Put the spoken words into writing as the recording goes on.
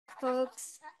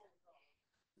folks.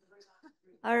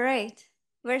 All right,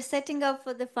 we're setting up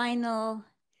for the final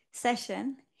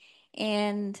session,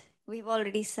 and we've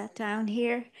already sat down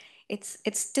here.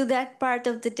 It's to that part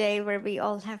of the day where we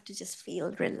all have to just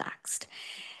feel relaxed.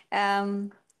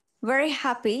 Um, very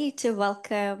happy to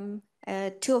welcome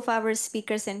two of our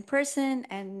speakers in person,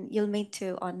 and you'll meet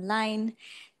two online.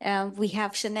 We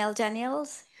have Chanell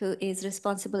Daniels, who is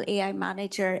responsible AI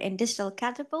manager in Digital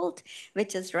Catapult,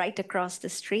 which is right across the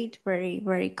street. Very,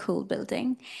 very cool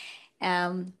building.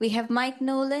 We have Mike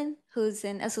Nolan, who's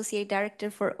an associate director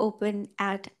for Open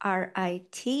at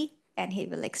RIT, and he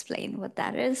will explain what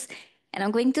that is. And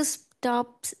I'm going to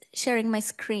stop sharing my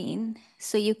screen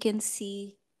so you can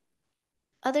see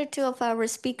other two of our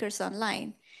speakers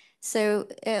online. So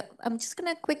I'm just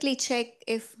going to quickly check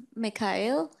if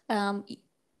Michail,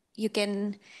 you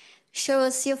can show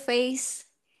us your face.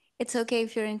 It's okay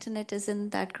if your internet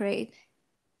isn't that great.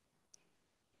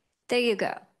 There you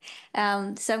go.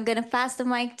 So I'm going to pass the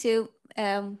mic to,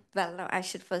 well, no, I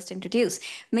should first introduce.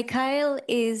 Michail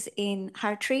is in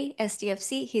Hartree,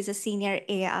 STFC. He's a senior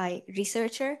AI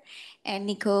researcher. And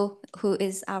Nico, who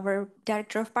is our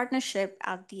director of partnership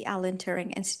at the Alan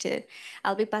Turing Institute.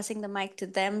 I'll be passing the mic to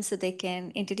them so they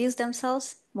can introduce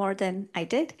themselves more than I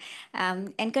did,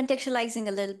 and contextualizing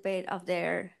a little bit of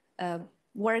their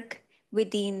work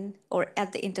within or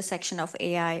at the intersection of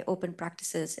AI, open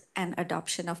practices, and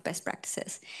adoption of best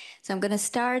practices. So I'm going to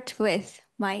start with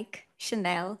Mike,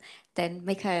 Chanell, then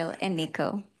Michail, and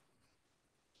Nico.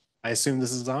 I assume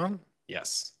this is on?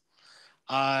 Yes.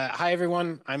 Hi,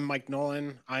 everyone. I'm Mike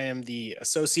Nolan. I am the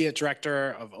Associate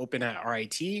Director of Open at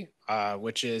RIT,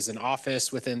 which is an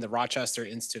office within the Rochester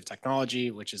Institute of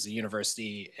Technology, which is a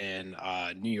university in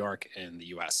New York in the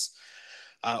US.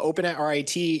 Open at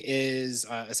RIT is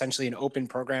essentially an open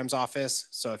programs office.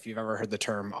 So if you've ever heard the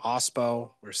term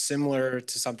OSPO, we're similar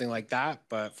to something like that,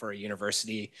 but for a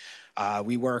university.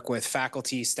 We work with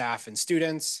faculty, staff, and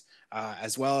students,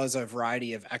 as well as a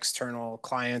variety of external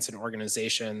clients and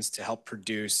organizations to help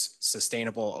produce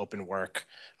sustainable open work,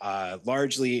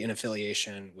 largely in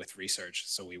affiliation with research.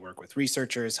 So we work with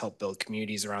researchers, help build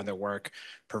communities around their work,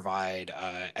 provide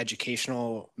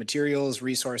educational materials,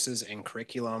 resources, and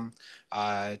curriculum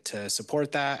to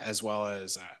support that, as well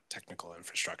as technical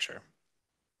infrastructure.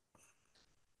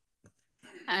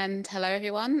 And hello,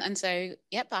 everyone. And so,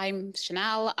 yep, I'm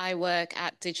Chanell. I work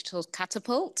at Digital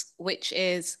Catapult, which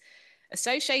is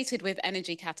associated with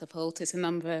Energy Catapult. It's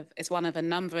one of a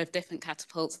number of different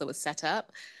catapults that was set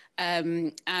up.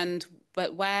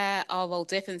 But where our role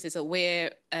differs is that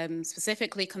we're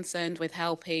specifically concerned with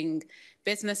helping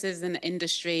businesses and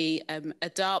industry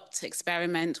adopt,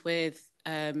 experiment with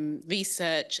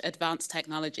research advanced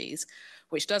technologies,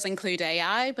 which does include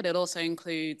AI, but it also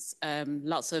includes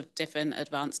lots of different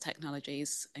advanced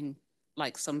technologies and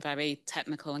like some very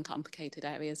technical and complicated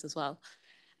areas as well.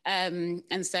 And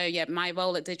so, yeah, my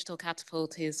role at Digital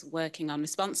Catapult is working on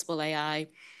responsible AI,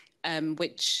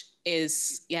 which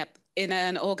is, yeah, in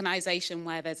an organization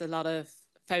where there's a lot of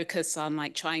focus on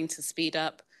like trying to speed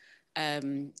up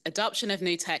adoption of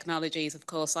new technologies. Of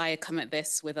course, I come at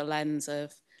this with a lens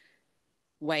of,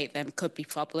 wait, there could be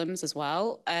problems as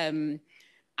well.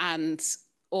 And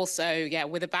also, yeah,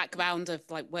 with a background of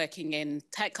like working in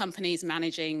tech companies,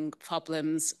 managing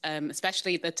problems,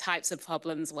 especially the types of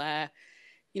problems where,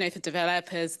 you know, for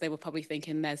developers, they were probably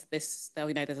thinking there's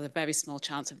a very small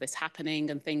chance of this happening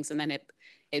and things, and then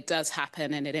it does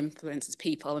happen and it influences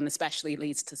people and especially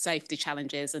leads to safety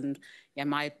challenges. And yeah,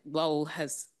 my role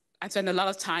I've spent a lot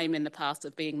of time in the past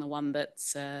of being the one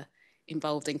that's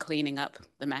involved in cleaning up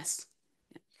the mess.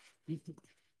 Yeah.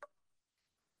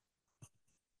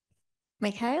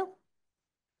 Michail?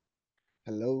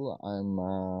 Hello, I'm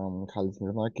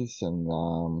Smyrnackis, and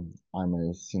I'm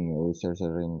a senior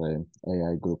researcher in the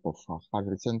AI group of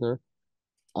Hartree Center.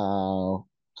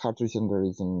 Hartree Center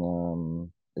is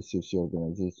an STFC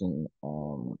organization.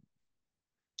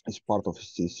 It's part of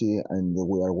STFC, and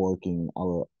we are working.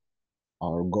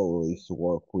 Our goal is to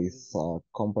work with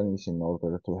companies in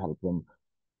order to help them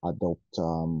adopt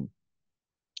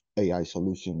AI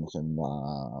solutions and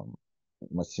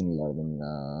machine learning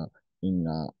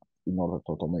in order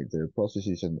to automate their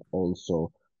processes, and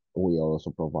also we are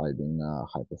also providing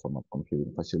high performance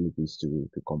computing facilities to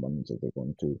companies that they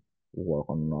want to work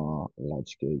on large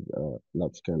scale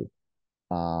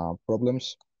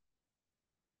problems.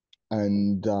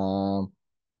 And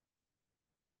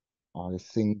I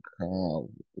think the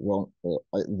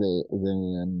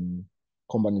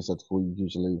companies that we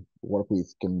usually work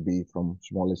with can be from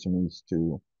small SMEs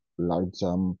to large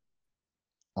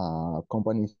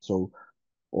companies. So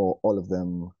all of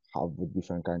them have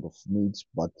different kind of needs,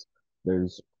 but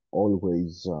there's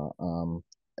always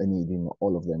a need in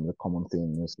all of them. The common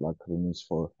thing is like the needs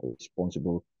for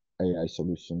responsible AI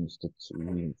solutions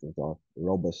that are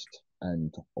robust,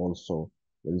 and also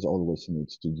there is always a need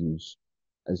to use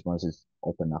as much as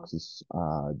open access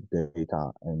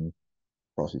data and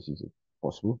processes if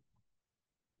possible.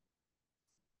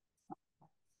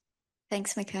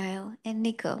 Thanks, Michail. And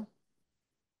Nico.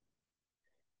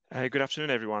 Good afternoon,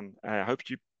 everyone. I hope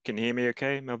you can hear me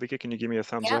okay. Malvika, can you give me a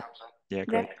thumbs up? Yeah,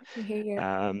 great. We hear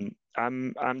you.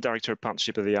 I'm director of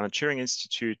partnership at the Alan Turing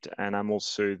Institute, and I'm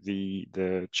also the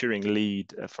Turing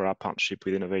lead for our partnership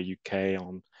with Innovate UK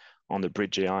on the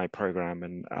BridgeAI program.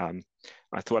 And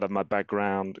I thought of my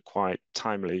background quite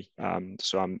timely,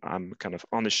 so I'm kind of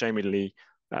unashamedly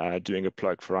doing a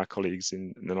plug for our colleagues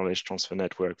in the Knowledge Transfer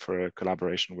Network for a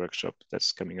collaboration workshop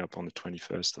that's coming up on the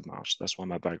 21st of March. That's why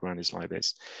my background is like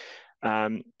this.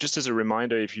 Just as a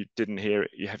reminder, if you didn't hear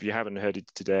it, if you haven't heard it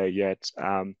today yet,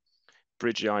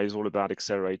 BridgeAI is all about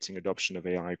accelerating adoption of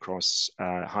AI across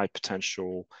high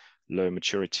potential, low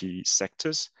maturity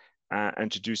sectors,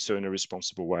 and to do so in a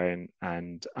responsible way.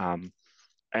 And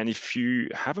if you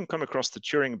haven't come across the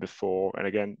Turing before, and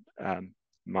again,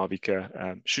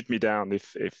 Malvika, shoot me down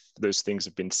if those things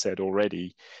have been said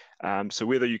already. So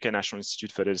we're the UK National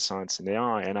Institute for Data Science and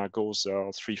AI, and our goals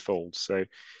are threefold. So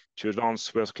to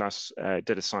advance world-class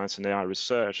data science and AI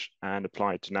research and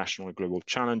apply it to national and global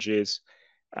challenges.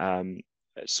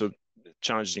 So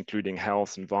challenges including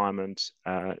health, environment,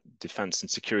 defense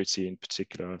and security in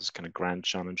particular, as kind of grand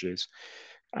challenges.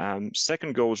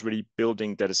 Second goal is really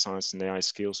building data science and AI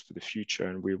skills for the future,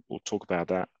 and we will talk about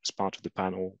that as part of the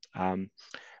panel. And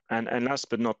last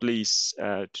but not least,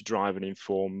 to drive and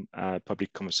inform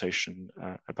public conversation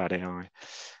about AI.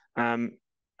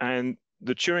 And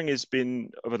the Turing has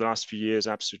been, over the last few years,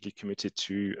 absolutely committed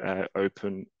to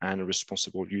open and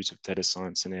responsible use of data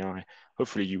science and AI.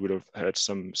 Hopefully you would have heard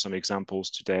some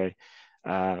examples today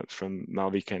from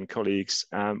Malvika and colleagues.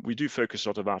 We do focus a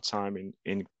lot of our time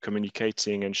in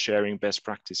communicating and sharing best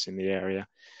practice in the area.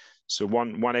 So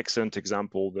one excellent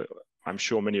example that I'm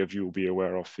sure many of you will be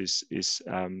aware of is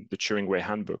the Turing Way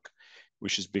Handbook,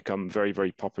 which has become very,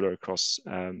 very popular across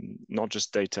not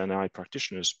just data and AI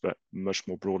practitioners, but much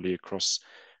more broadly across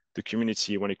the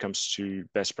community when it comes to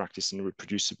best practice in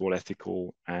reproducible,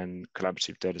 ethical, and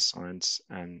collaborative data science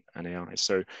and AI.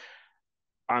 So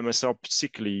I'm myself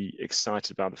particularly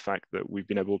excited about the fact that we've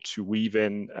been able to weave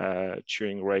in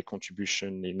Turing Way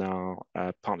contribution in our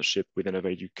partnership with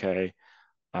Innovate UK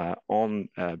on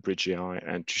BridgeAI,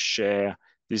 and to share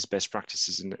these best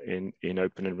practices in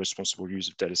open and responsible use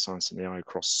of data science and AI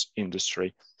across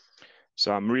industry.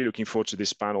 So I'm really looking forward to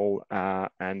this panel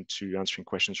and to answering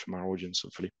questions from our audience,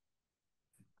 hopefully.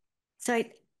 So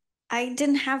I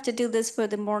didn't have to do this for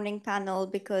the morning panel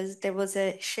because there was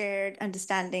a shared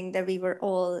understanding that we were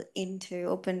all into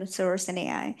open source and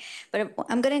AI. But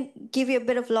I'm going to give you a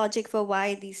bit of logic for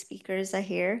why these speakers are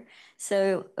here.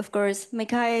 So, of course,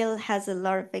 Michail has a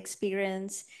lot of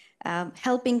experience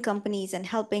helping companies and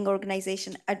helping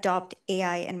organizations adopt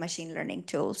AI and machine learning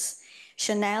tools.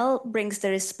 Chanell brings the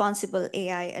responsible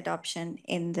AI adoption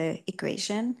in the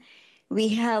equation. We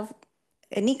have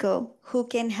Nico, who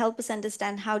can help us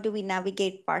understand how do we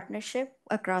navigate partnership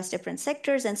across different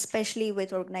sectors, and especially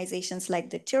with organizations like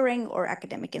the Turing or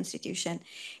academic institution.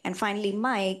 And finally,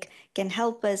 Mike can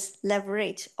help us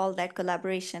leverage all that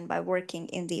collaboration by working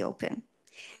in the open.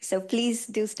 So please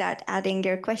do start adding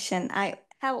your question. I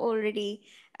have already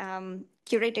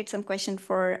curated some questions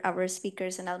for our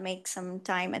speakers, and I'll make some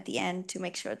time at the end to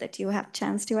make sure that you have a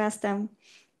chance to ask them.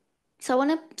 So I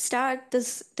want to start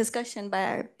this discussion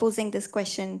by posing this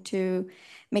question to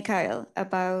Michail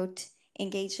about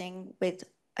engaging with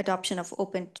adoption of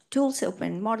open tools,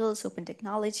 open models, open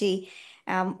technology.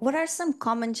 What are some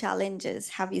common challenges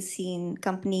have you seen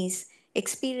companies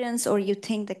experience, or you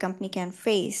think the company can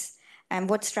face? And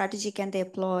what strategy can they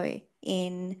employ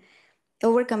in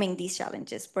overcoming these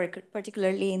challenges,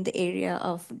 particularly in the area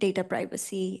of data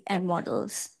privacy and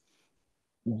models?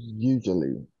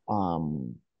 Usually,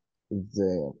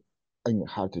 the in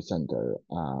Heart Center,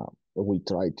 we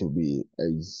try to be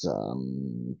as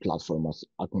platform as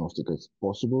agnostic as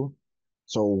possible.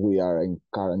 So we are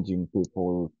encouraging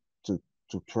people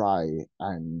to try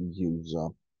and use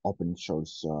open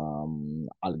source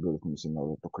algorithms in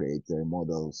order to create their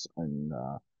models, and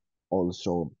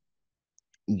also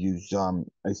use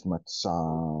as much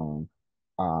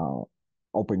uh,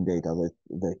 open data that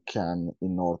they can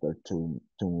in order to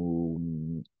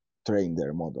train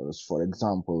their models. For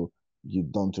example, you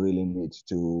don't really need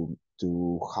to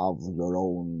have your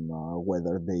own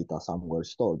weather data somewhere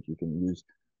stored. You can use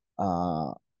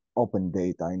open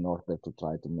data in order to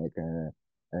try to make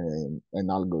an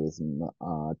algorithm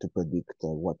to predict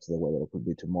what the weather could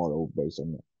be tomorrow based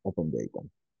on open data.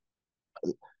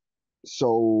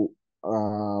 So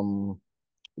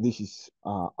this is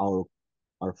our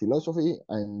philosophy,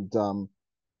 and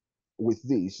with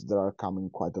this there are coming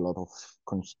quite a lot of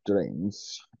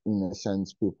constraints. In a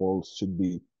sense, people should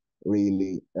be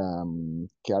really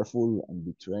careful and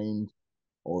be trained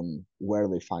on where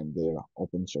they find their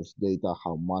open source data,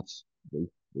 how much they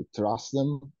trust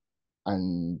them,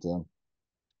 and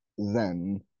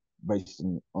then based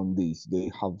on this,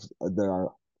 there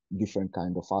are different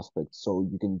kind of aspects. So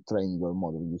you can train your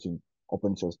model using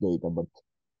open source data,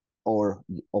 or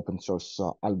open source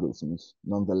algorithms.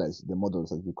 Nonetheless, the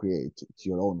models that you create, it's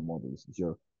your own models, it's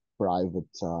your private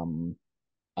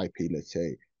IP, let's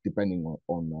say, depending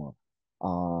on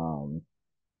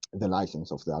the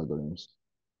license of the algorithms.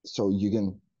 So you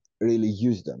can really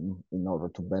use them in order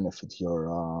to benefit your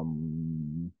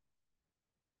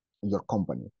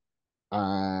company.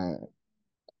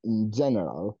 In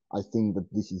general, I think that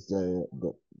this is the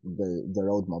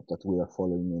roadmap that we are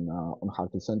following on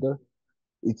Hearty Center.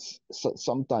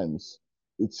 Sometimes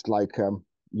it's like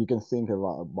you can think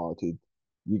about it.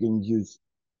 You can use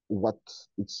what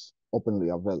it's openly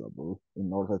available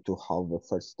in order to have a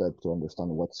first step to understand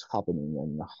what's happening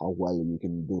and how well you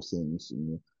can do things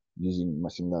using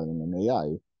machine learning and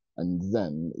AI. And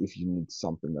then if you need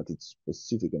something that is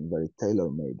specific and very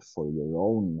tailor-made for your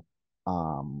own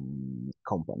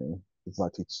company,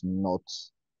 that it's not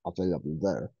available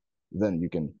there, then you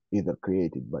can either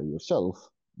create it by yourself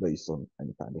based on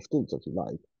any kind of tools that you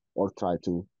like, or try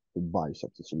to buy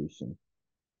such a solution.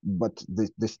 But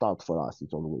the start for us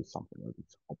is always something that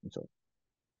is open source.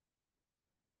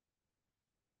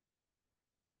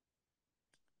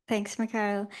 Thanks,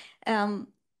 Michail.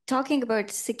 Talking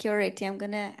about security, I'm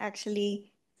going to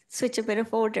actually switch a bit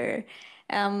of order.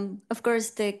 Of course,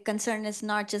 the concern is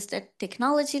not just at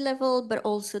technology level, but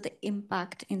also the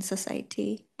impact in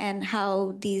society and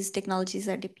how these technologies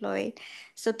are deployed.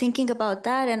 So thinking about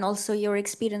that, and also your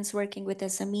experience working with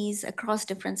SMEs across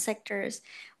different sectors,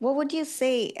 what would you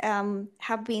say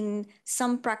have been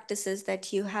some practices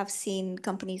that you have seen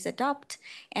companies adopt,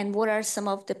 and what are some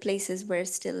of the places where it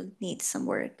still needs some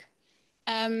work?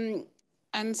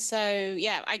 And so,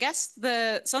 yeah, I guess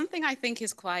something I think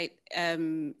is quite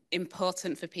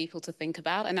important for people to think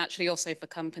about, and actually also for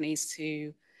companies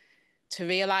to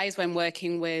realize when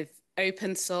working with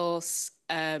open source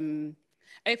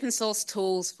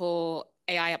tools for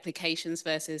AI applications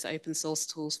versus open source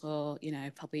tools for,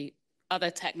 probably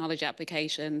other technology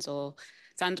applications or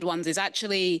standard ones, is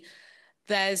actually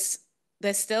there's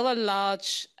still a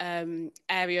large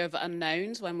area of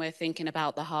unknowns when we're thinking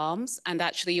about the harms, and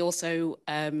actually also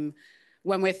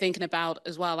when we're thinking about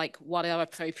as well, like what are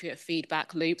appropriate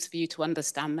feedback loops for you to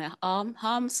understand the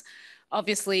harms.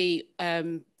 Obviously,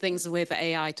 things with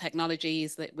AI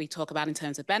technologies that we talk about in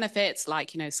terms of benefits,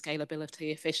 like,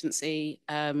 scalability, efficiency,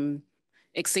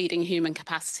 exceeding human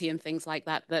capacity and things like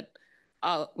that,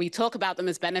 we talk about them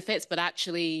as benefits, but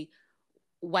actually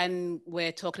when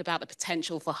we're talking about the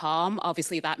potential for harm,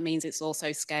 obviously that means it's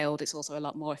also scaled, it's also a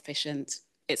lot more efficient,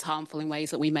 it's harmful in ways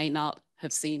that we may not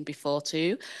have seen before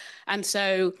too. And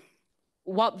so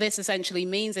what this essentially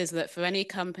means is that for any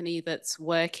company that's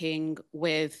working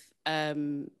with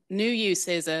new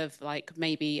uses of, like,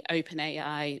 maybe open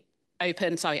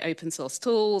source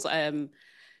tools,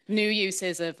 new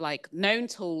uses of like known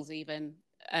tools even,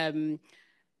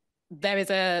 there's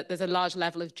a large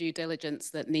level of due diligence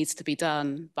that needs to be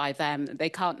done by them. They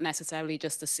can't necessarily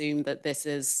just assume that this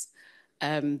is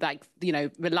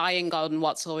relying on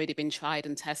what's already been tried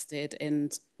and tested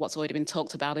and what's already been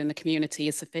talked about in the community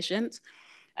is sufficient.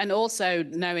 And also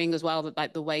knowing as well that,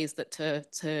 like, the ways that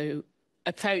to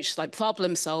approach, like,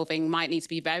 problem solving might need to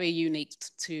be very unique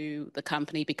to the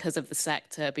company because of the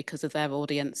sector, because of their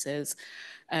audiences,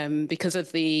 because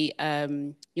of the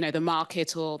the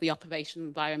market or the operation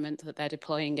environment that they're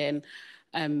deploying in.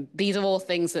 These are all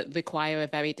things that require a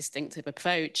very distinctive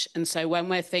approach. And so when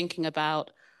we're thinking about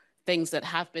things that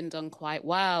have been done quite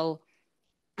well,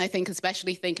 I think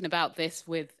especially thinking about this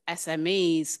with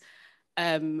SMEs,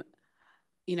 when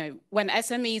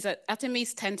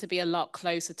SMEs tend to be a lot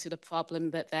closer to the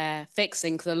problem that they're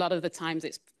fixing, because a lot of the times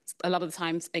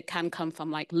it can come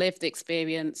from, like, lived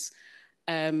experience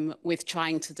with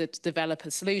trying to develop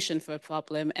a solution for a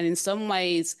problem. And in some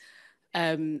ways,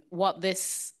 what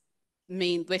this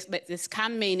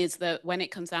can mean is that when it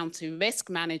comes down to risk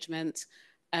management,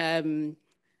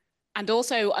 and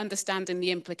also understanding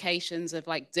the implications of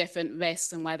like different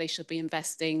risks and where they should be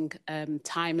investing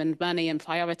time and money and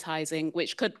prioritizing,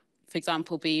 which could, for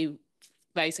example, be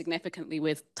very significantly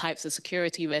with types of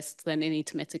security risks that they need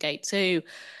to mitigate too.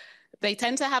 They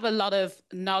tend to have a lot of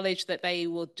knowledge that they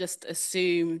will just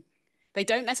assume. They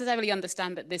don't necessarily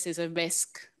understand that this is a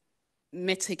risk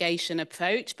mitigation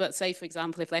approach, but say, for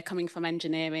example, if they're coming from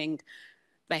engineering,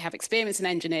 they have experience in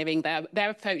engineering, their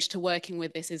approach to working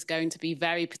with this is going to be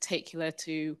very particular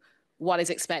to what is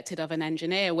expected of an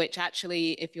engineer, which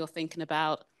actually, if you're thinking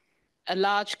about a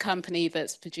large company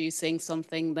that's producing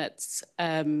something that's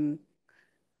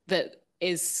that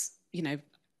is, you know,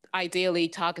 ideally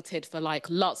targeted for like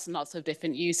lots and lots of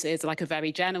different uses, like a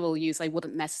very general use, they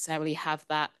wouldn't necessarily have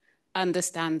that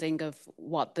understanding of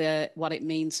what it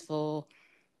means for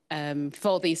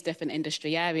these different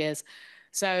industry areas.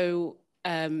 So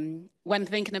when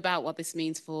thinking about what this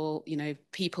means for, you know,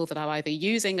 people that are either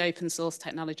using open source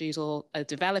technologies or are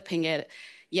developing it,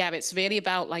 yeah, it's really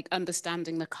about like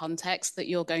understanding the context that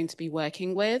you're going to be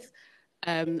working with,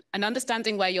 and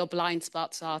understanding where your blind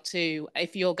spots are too.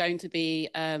 If you're going to be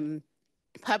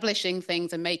publishing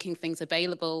things and making things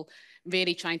available,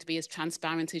 really trying to be as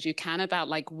transparent as you can about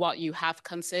like what you have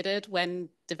considered when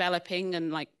developing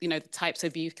and like, you know, the types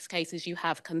of use cases you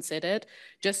have considered,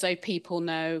 just so people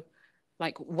know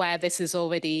like where this is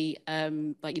already,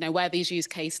 like, you know, where these use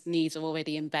case needs are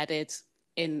already embedded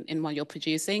in what you're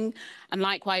producing. And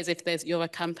likewise, if you're a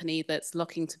company that's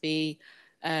looking to be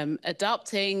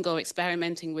adopting or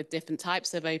experimenting with different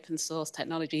types of open source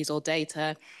technologies or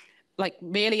data, like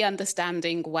really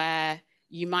understanding where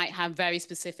you might have very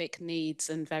specific needs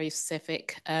and very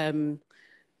specific,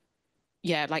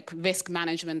 like risk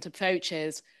management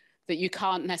approaches that you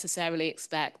can't necessarily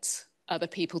expect other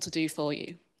people to do for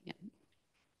you. Yeah.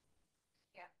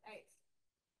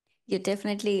 You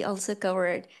definitely also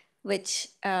covered, which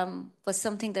was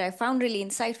something that I found really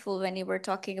insightful when you were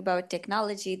talking about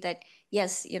technology, that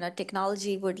yes, you know,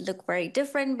 technology would look very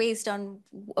different based on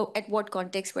at what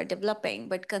context we're developing,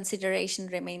 but consideration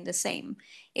remain the same,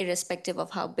 irrespective of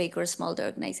how big or small the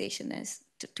organization is,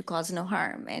 to cause no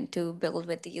harm and to build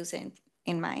with the user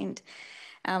in mind.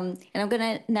 And I'm going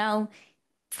to now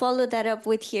follow that up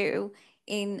with you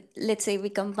in, let's say we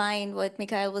combine what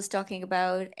Michail was talking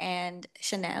about and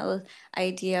Chanell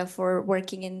idea for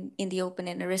working in the open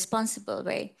in a responsible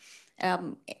way.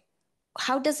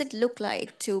 How does it look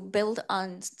like to build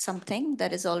on something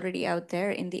that is already out there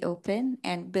in the open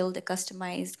and build a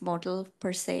customized model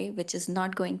per se, which is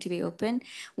not going to be open,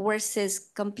 versus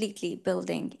completely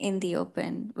building in the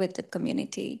open with the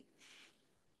community?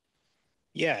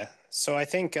 Yeah, so I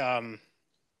think I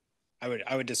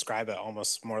would describe it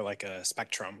almost more like a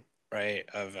spectrum, right,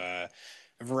 of a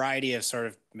variety of sort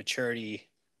of maturity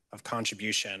of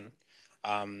contribution.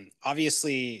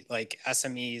 Obviously, like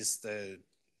SMEs,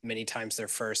 many times their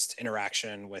first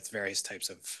interaction with various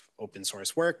types of open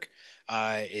source work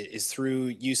is through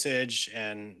usage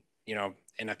and, you know,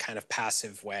 in a kind of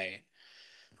passive way.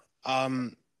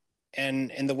 And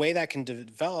the way that can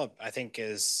develop, I think,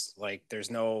 is like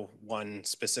there's no one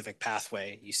specific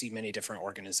pathway. You see many different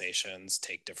organizations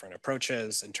take different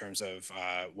approaches in terms of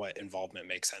what involvement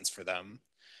makes sense for them.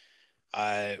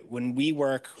 When we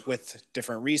work with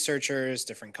different researchers,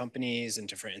 different companies, and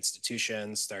different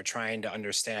institutions, they're trying to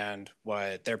understand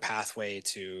what their pathway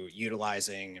to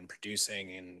utilizing and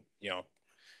producing and, you know,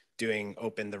 doing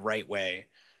open the right way.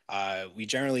 We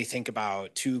generally think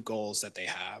about two goals that they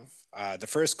have. The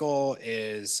first goal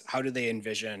is how do they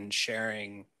envision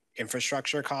sharing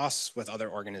infrastructure costs with other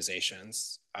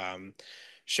organizations?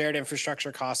 Shared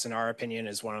infrastructure costs, in our opinion,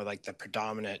 is one of like the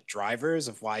predominant drivers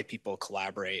of why people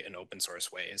collaborate in open source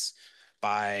ways.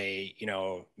 By, you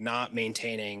know, not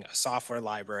maintaining a software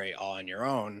library all on your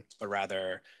own, but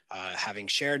rather having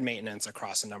shared maintenance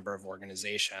across a number of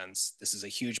organizations. This is a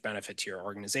huge benefit to your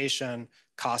organization,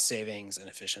 cost savings, and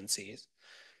efficiencies.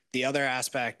 The other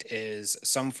aspect is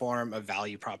some form of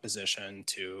value proposition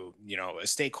to, you know, a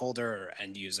stakeholder or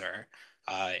end user.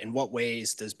 In what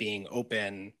ways does being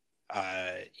open,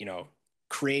 you know,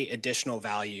 create additional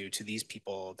value to these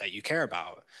people that you care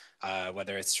about,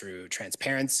 whether it's through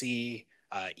transparency,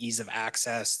 ease of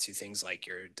access to things like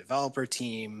your developer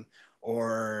team,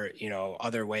 or, you know,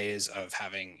 other ways of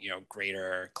having, you know,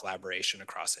 greater collaboration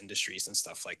across industries and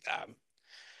stuff like that.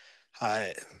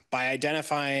 By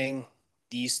identifying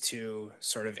these two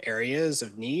sort of areas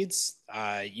of needs,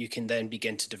 you can then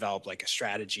begin to develop like a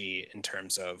strategy in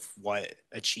terms of what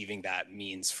achieving that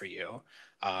means for you.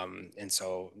 And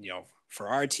so, you know, For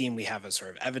our team, we have a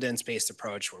sort of evidence-based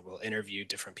approach where we'll interview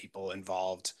different people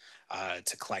involved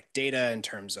to collect data in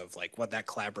terms of like what that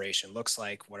collaboration looks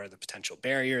like, what are the potential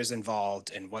barriers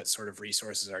involved, and what sort of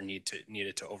resources are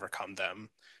needed to overcome them.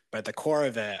 But at the core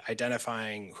of it,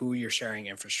 identifying who you're sharing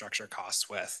infrastructure costs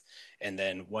with, and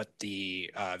then what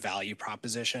the value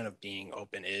proposition of being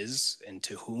open is and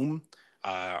to whom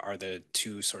are the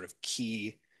two sort of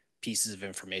key pieces of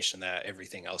information that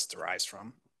everything else derives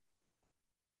from.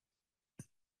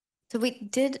 So we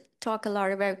did talk a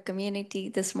lot about community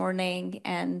this morning,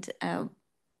 and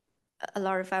a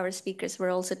lot of our speakers were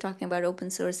also talking about open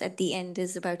source. At the end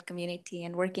is about community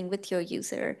and working with your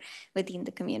user within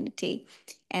the community.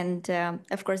 And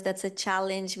of course, that's a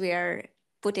challenge we are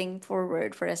putting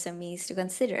forward for SMEs to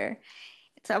consider.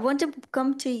 So I want to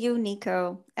come to you,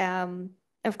 Nico.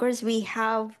 Of course, we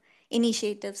have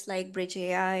initiatives like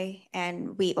BridgeAI,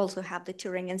 and we also have the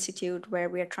Turing Institute, where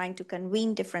we are trying to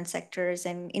convene different sectors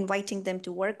and inviting them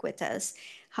to work with us.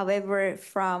 However,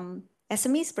 from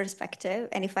SME's perspective,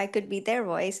 and if I could be their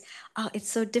voice, it's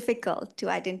so difficult to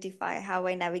identify how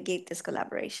I navigate this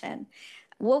collaboration.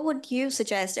 What would you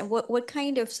suggest, and what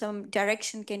kind of some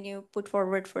direction can you put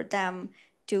forward for them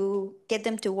to get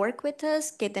them to work with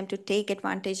us, get them to take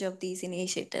advantage of these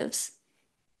initiatives?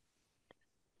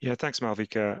 Yeah, thanks,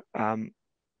 Malvika.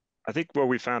 I think what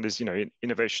we found is,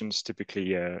 innovation is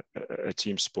typically a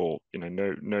team sport.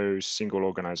 No single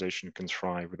organization can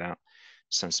thrive without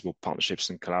sensible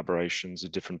partnerships and collaborations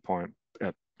at different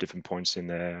points in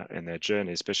their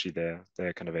journey, especially their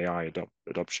kind of AI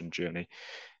adoption journey.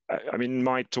 I mean,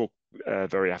 might talk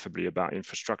very affably about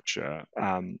infrastructure.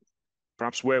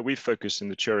 Perhaps where we focus in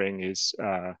the Turing is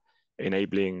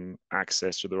enabling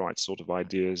access to the right sort of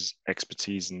ideas,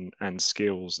 expertise, and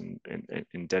skills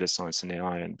in data science and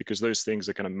AI. And because those things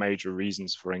are kind of major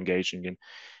reasons for engaging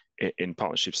in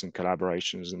partnerships and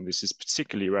collaborations, and this is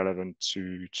particularly relevant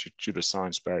to the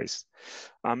science base.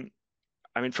 I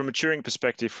mean, from a Turing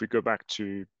perspective, if we go back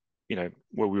to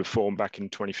where we were formed back in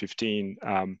 2015.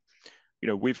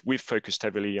 We've focused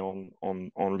heavily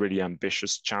on really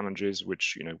ambitious challenges,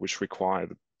 which require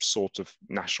the sort of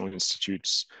national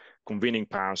institutes convening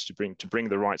powers to bring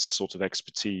the right sort of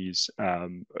expertise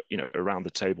around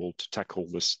the table to tackle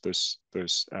those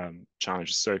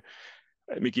challenges. So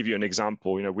let me give you an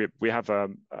example. We have a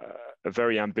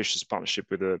very ambitious partnership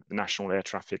with the National Air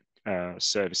Traffic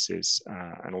Services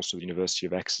and also the University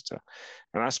of Exeter,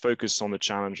 and that's focused on the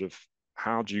challenge of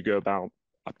how do you go about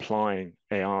applying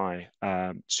AI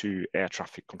to air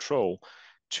traffic control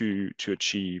to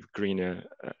achieve greener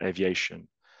aviation.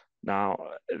 Now,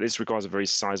 this requires a very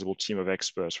sizable team of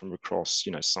experts from across,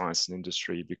 science and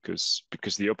industry, because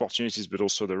the opportunities, but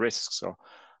also the risks are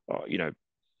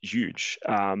huge.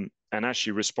 And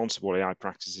actually, responsible AI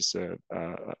practices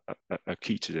are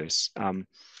key to this.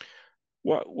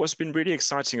 What's been really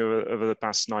exciting over the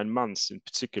past 9 months, in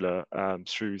particular,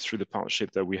 through the partnership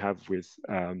that we have with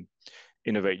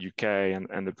Innovate UK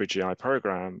and the BridgeAI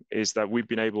program, is that we've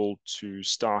been able to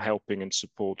start helping and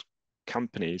support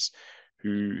companies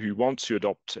who want to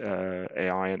adopt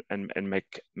AI and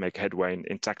make headway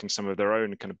in tackling some of their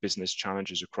own kind of business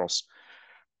challenges across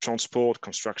transport,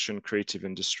 construction, creative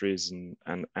industries,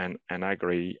 and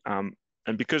agri.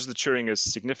 And because the Turing has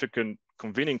significant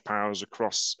convening powers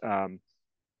across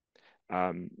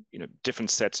different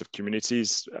sets of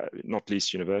communities, not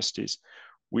least universities,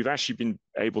 we've actually been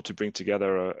able to bring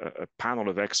together a panel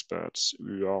of experts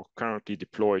who are currently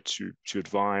deployed to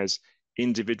advise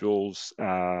individuals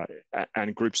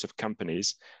and groups of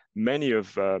companies. Many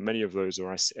of those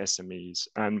are SMEs,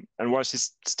 and whilst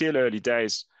it's still early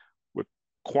days, we're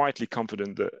quietly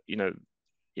confident that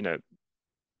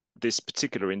this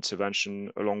particular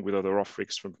intervention, along with other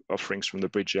offerings from the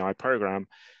BridgeAI program,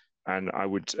 and I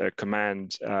would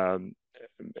commend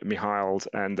Michail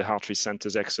and the Hartree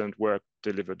Centre's excellent work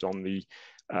delivered on the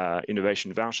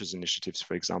innovation vouchers initiatives,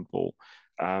 for example.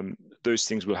 Those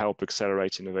things will help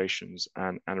accelerate innovations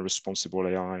and responsible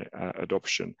AI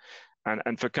adoption.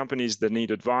 And for companies that need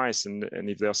advice, and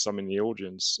if there are some in the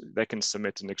audience, they can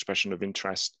submit an expression of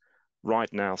interest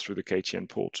right now through the KTN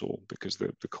portal, because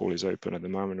the call is open at the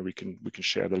moment, and we can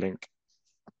share the link.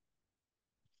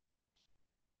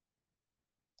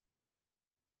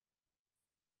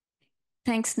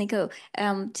 Thanks, Nico.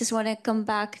 Just want to come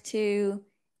back to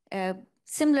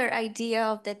similar idea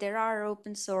of that there are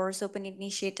open source, open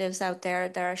initiatives out there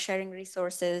that are sharing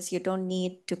resources. You don't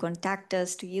need to contact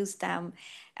us to use them.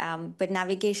 But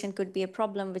navigation could be a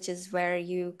problem, which is where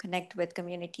you connect with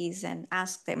communities and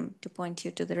ask them to point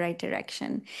you to the right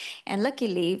direction. And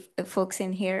luckily, folks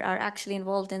in here are actually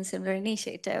involved in similar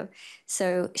initiative.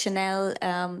 So Chanell,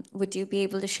 would you be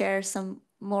able to share some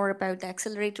more about the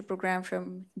accelerator program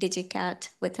from DigiCat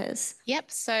with us?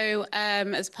 Yep. So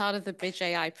as part of the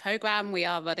BridgeAI program, we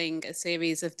are running a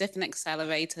series of different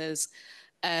accelerators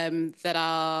that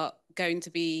are going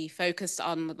to be focused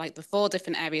on like the 4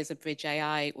 different areas of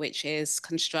BridgeAI, which is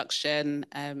construction,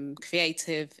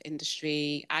 creative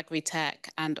industry, agri-tech,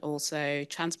 and also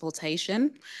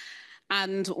transportation.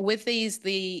 And with these,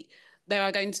 there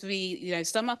are going to be,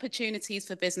 some opportunities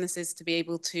for businesses to be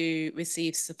able to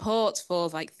receive support for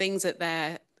like things that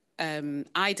they're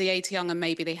ideating on, and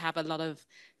maybe they have a lot of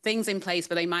things in place,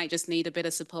 but they might just need a bit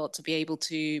of support to be able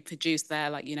to produce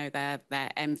their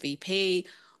their MVP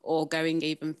or going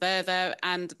even further.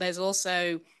 And there's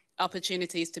also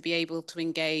opportunities to be able to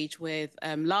engage with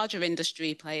larger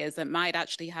industry players that might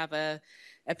actually have a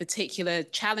particular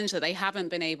challenge that they haven't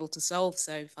been able to solve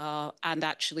so far, and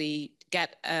actually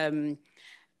get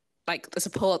like the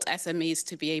support SMEs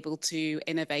to be able to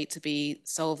innovate, to be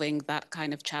solving that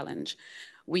kind of challenge.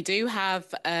 We do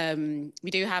have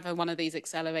one of these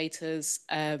accelerators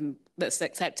that's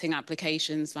accepting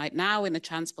applications right now in the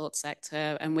transport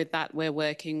sector, and with that we're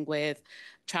working with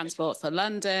Transport for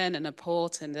London and a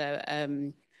port and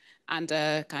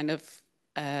a kind of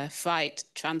freight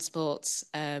transport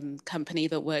company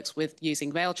that works with using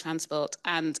rail transport.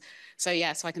 And so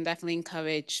so I can definitely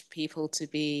encourage people to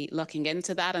be looking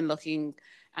into that and looking.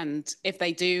 And if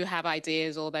they do have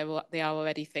ideas, or they are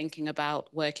already thinking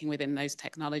about working within those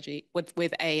technology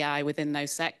with AI within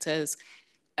those sectors,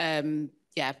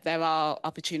 there are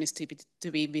opportunities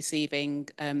to be receiving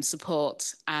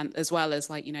support, and as well as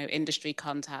industry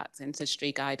contacts,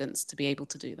 industry guidance to be able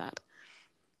to do that.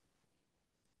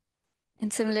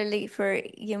 And similarly for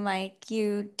you, Mike,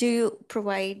 you do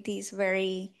provide these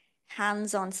very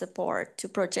hands-on support to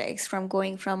projects, from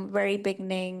going from very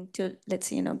beginning to, let's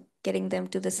say, getting them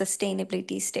to the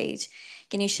sustainability stage.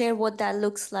 Can you share what that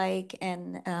looks like,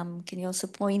 and can you also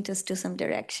point us to some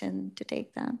direction to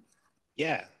take that?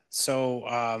 Yeah. So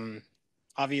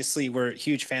obviously, we're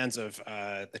huge fans of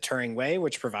the Turing way,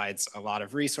 which provides a lot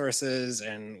of resources,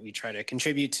 and we try to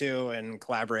contribute to and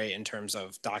collaborate in terms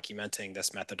of documenting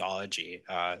this methodology.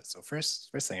 So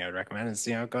first thing I would recommend is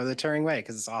go the Turing way,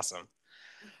 because it's awesome.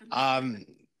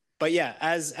 But yeah,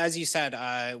 as you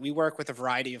said, we work with a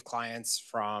variety of clients,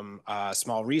 from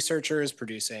small researchers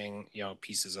producing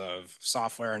pieces of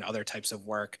software and other types of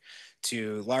work,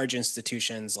 to large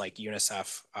institutions like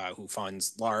UNICEF, who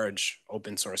funds large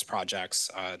open source projects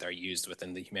that are used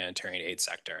within the humanitarian aid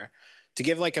sector. To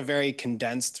give like a very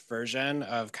condensed version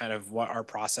of kind of what our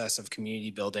process of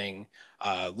community building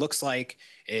looks like,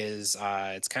 is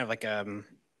it's kind of like a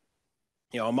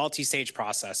multi-stage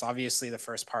process. Obviously, the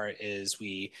first part is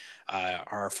we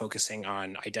are focusing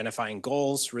on identifying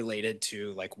goals related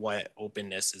to like what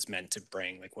openness is meant to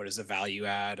bring, like what is the value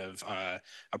add of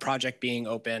a project being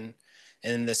open.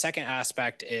 And the second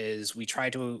aspect is we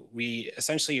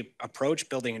essentially approach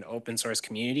building an open source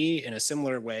community in a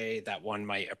similar way that one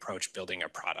might approach building a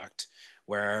product,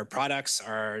 where products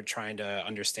are trying to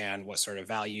understand what sort of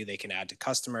value they can add to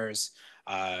customers,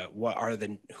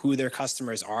 who their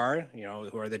customers are,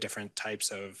 who are the different types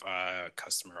of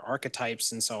customer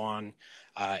archetypes and so on.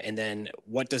 And then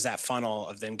what does that funnel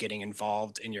of them getting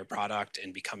involved in your product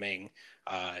and becoming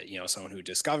someone who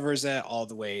discovers it, all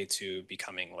the way to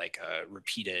becoming like a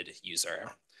repeated user.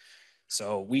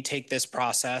 So we take this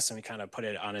process and we kind of put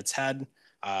it on its head,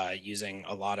 using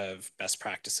a lot of best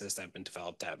practices that have been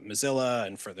developed at Mozilla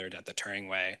and furthered at the Turing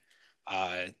way,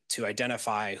 to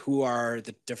identify who are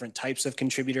the different types of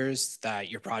contributors that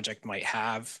your project might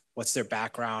have, what's their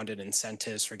background and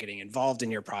incentives for getting involved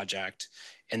in your project,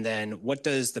 and then what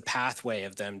does the pathway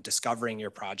of them discovering your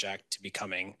project to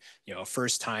becoming a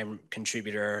first-time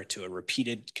contributor, to a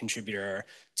repeated contributor,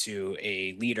 to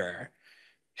a leader.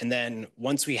 And then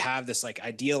once we have this like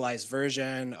idealized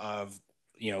version of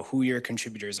who your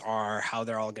contributors are, how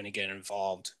they're all going to get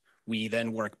involved, we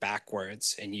then work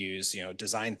backwards and use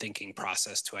design thinking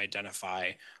process to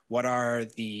identify what are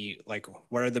the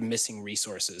missing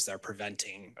resources that are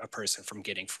preventing a person from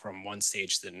getting from one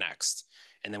stage to the next.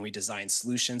 And then we design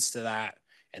solutions to that,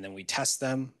 and then we test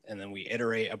them, and then we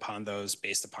iterate upon those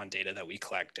based upon data that we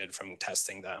collected from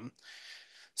testing them.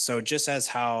 So just as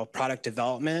how product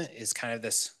development is kind of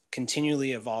this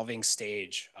continually evolving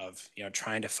stage of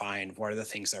trying to find what are the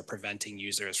things that are preventing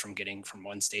users from getting from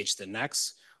one stage to the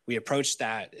next. We approach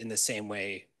that in the same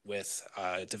way with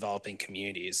developing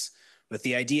communities, with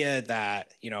the idea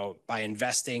that by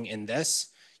investing in this,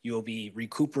 you will be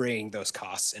recuperating those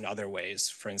costs in other ways.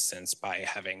 For instance, by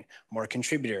having more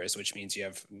contributors, which means you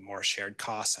have more shared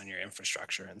costs on your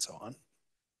infrastructure and so on.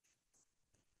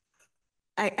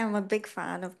 I am a big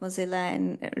fan of Mozilla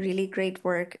and really great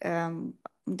work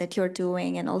that you're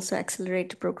doing, and also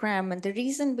Accelerate program. And the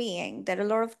reason being that a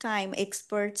lot of time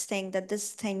experts think that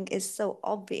this thing is so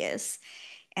obvious.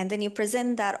 And then you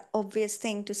present that obvious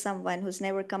thing to someone who's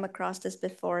never come across this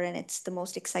before, and it's the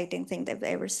most exciting thing they've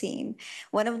ever seen.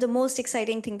 One of the most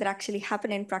exciting things that actually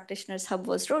happened in Practitioners Hub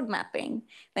was road mapping.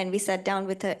 When we sat down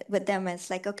with them, and it's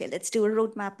like, okay, let's do a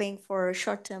road mapping for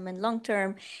short term and long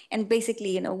term. And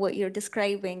basically, what you're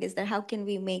describing is that how can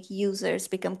we make users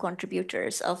become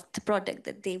contributors of the product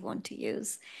that they want to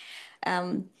use?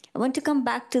 I want to come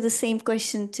back to the same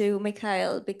question to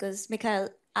Michail, because Michail,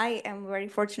 I am very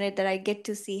fortunate that I get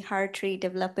to see Hartree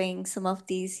developing some of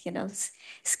these,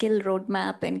 skill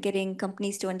roadmap and getting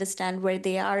companies to understand where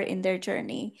they are in their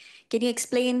journey. Can you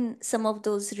explain some of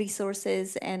those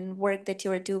resources and work that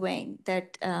you're doing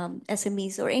that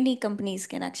SMEs or any companies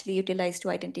can actually utilize to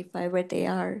identify where they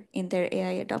are in their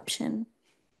AI adoption?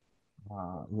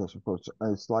 Yes, of course.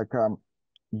 It's like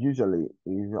usually,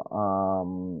 if,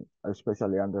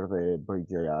 especially under the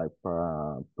BridgeAI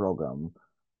program,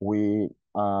 we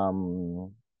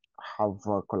have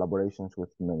collaborations with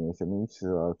many SMEs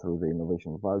through the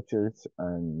innovation vouchers,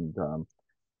 and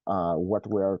what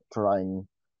we are trying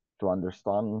to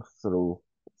understand through,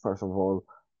 first of all,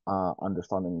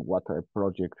 understanding what a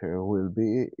project will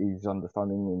be, is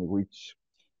understanding in which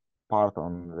part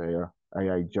on their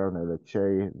AI journey, let's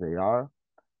say, they are.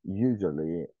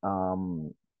 Usually,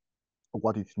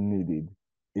 what is needed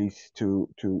is to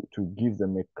give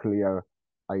them a clear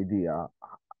idea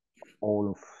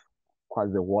of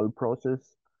quite the whole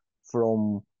process,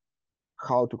 from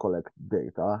how to collect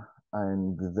data,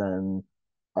 and then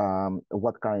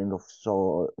what kind of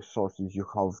sources you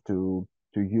have to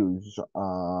use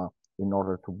in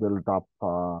order to build up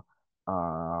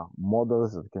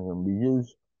models that can be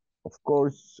used. Of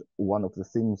course, one of the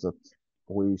things that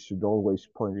we should always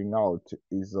pointing out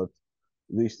is that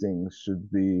these things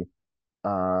should be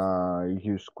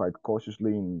used quite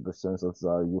cautiously, in the sense that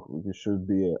you should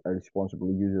be a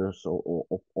responsible user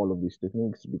of all of these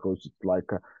techniques, because it's like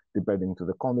depending to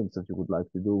the content that you would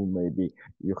like to do, maybe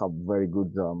you have very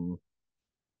good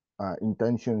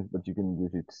intentions, but you can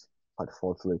use it quite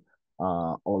falsely.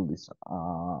 All these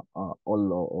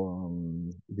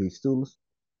tools,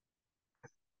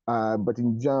 but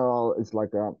in general, it's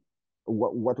like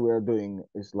what we are doing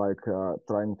is like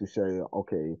trying to say,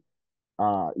 okay,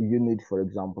 you need, for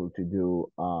example, to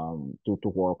do to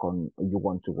work on, you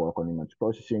want to work on image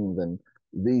processing, then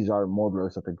these are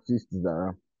models that exist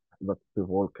there that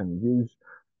people can use.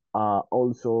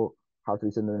 Also, Heart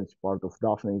Listener is part of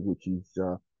Daphne, which is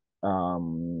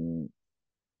um,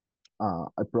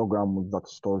 a program that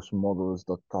stores models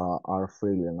that are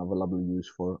freely and available use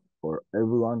for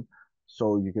everyone.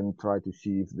 So you can try to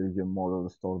see if there's a model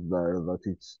stored there that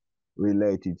it's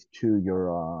related to your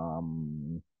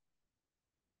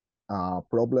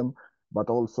problem, but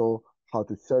also how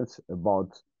to search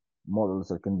about models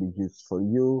that can be used for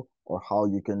you, or how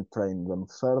you can train them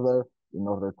further in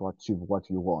order to achieve what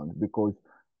you want. Because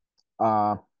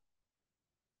uh,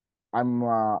 I'm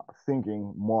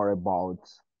thinking more about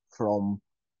from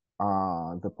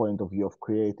the point of view of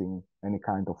creating any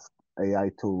kind of AI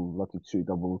tool that is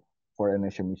suitable for an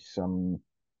SME's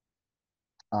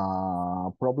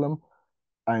problem.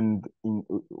 And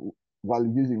while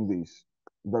using this,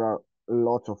 there are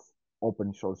lots of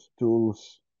open source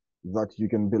tools that you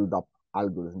can build up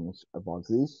algorithms about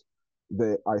this.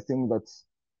 I think that's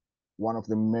one of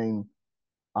the main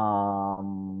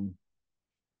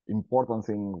important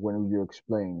thing when you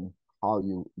explain how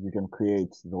you can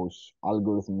create those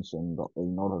algorithms, and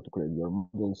in order to create your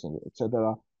models, and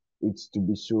etc. It's to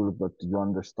be sure that you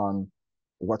understand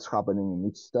what's happening in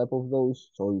each step of those,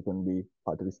 so you can be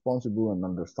quite responsible and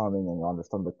understand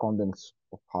the contents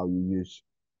of how you use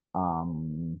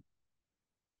um,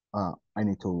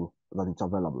 any tool that is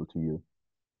available to you.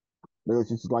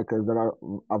 Because it's like there are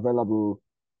available,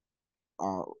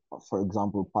 uh, for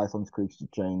example, Python scripts to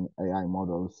train AI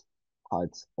models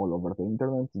quite all over the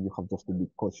internet. You have just to be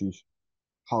cautious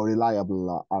how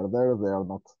reliable are there. They are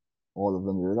not all of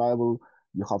them reliable.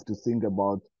 You have to think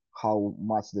about how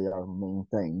much they are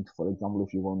maintained. For example,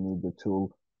 if you want need a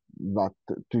tool that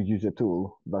to use a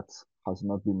tool that has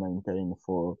not been maintained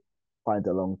for quite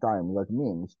a long time. That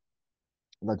means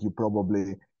that you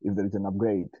probably, if there is an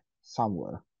upgrade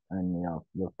somewhere and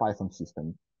your Python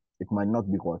system, it might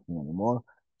not be working anymore.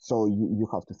 So you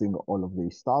have to think all of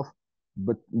this stuff.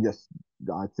 But yes,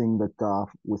 I think that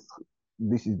with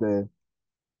this is the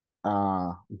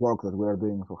work that we are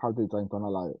doing. So how do you try to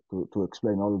analyze to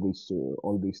explain all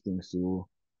these things to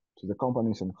the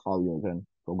companies and how you can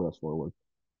progress forward?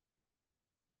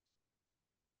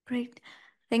 Great.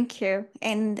 Thank you.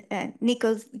 And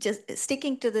Nico, just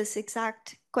sticking to this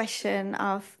exact question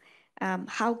of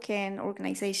how can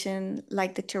organization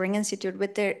like the Turing Institute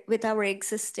with our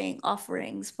existing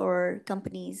offerings for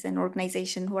companies and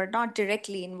organizations who are not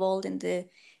directly involved in the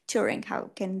Turing,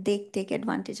 how can they take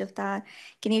advantage of that?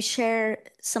 Can you share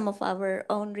some of our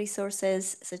own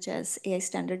resources such as AI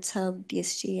Standards Hub,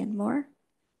 DSG, and more?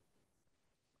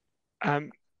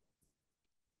 Do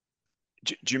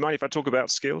you mind if I talk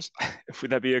about skills?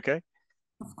 Would that be okay?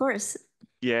 Of course.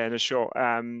 Yeah, no, sure.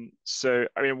 So,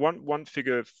 I mean, one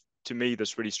figure to me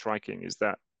that's really striking is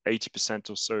that 80%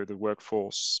 or so of the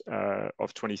workforce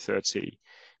of 2030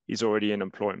 is already in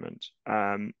employment.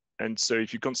 And so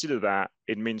if you consider that,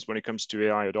 it means when it comes to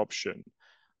AI adoption,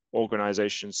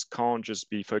 organizations can't just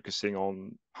be focusing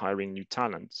on hiring new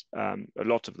talent. A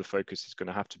lot of the focus is going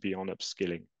to have to be on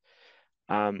upskilling.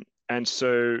 And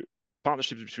so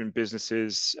partnerships between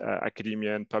businesses,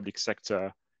 academia, and public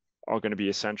sector are going to be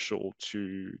essential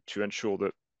to ensure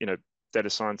that data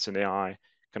science and AI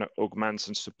kind of augments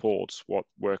and supports what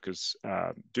workers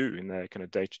do in their kind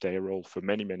of day-to-day role for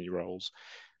many roles.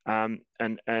 And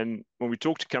when we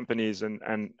talk to companies, and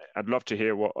I'd love to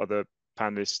hear what other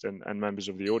panelists and members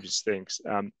of the audience thinks,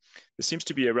 there seems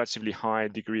to be a relatively high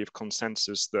degree of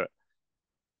consensus that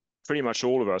pretty much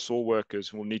all of us, all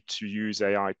workers, will need to use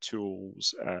AI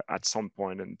tools at some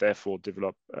point, and therefore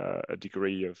develop a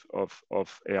degree of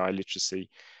AI literacy.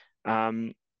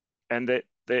 And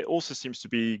there also seems to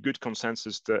be good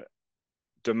consensus that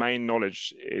domain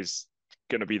knowledge is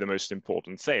going to be the most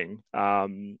important thing.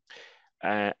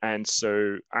 And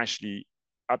so actually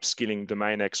upskilling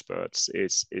domain experts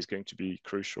is going to be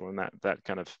crucial, and that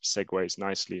kind of segues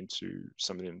nicely into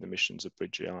some of the missions of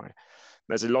BridgeAI.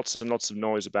 There's lots and lots of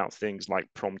noise about things like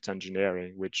prompt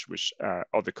engineering, which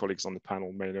other colleagues on the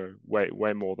panel may know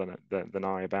way more than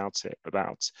I about.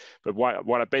 But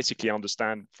what I basically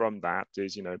understand from that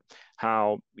is,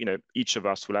 how each of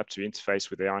us will have to interface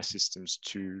with AI systems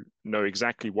to know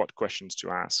exactly what questions to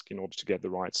ask in order to get the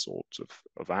right sort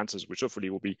of answers, which hopefully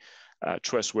will be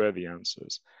trustworthy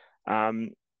answers.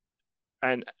 And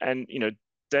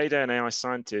data and AI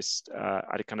scientists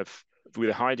at a kind of with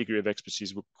a high degree of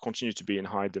expertise will continue to be in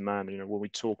high demand. When we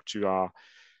talk to our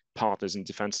partners in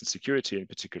defense and security in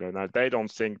particular, now they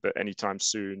don't think that anytime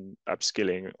soon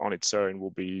upskilling on its own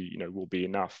will be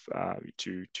enough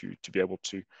to be able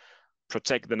to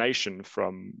protect the nation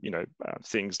from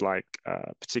things like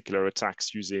particular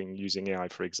attacks using AI,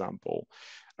 for example.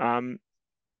 And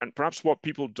perhaps what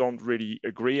people don't really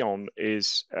agree on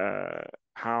is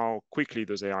how quickly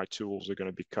those AI tools are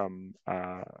going to become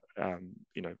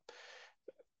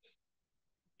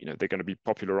they're going to be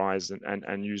popularized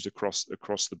and used across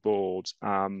the board,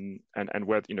 and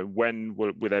where when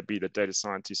will there be that data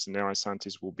scientists and AI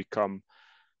scientists will become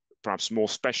perhaps more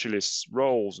specialist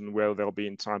roles, and where there'll be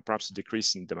in time perhaps a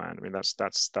decrease in demand. I mean, that's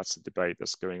a debate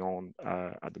that's going on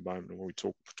at the moment when we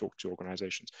talk to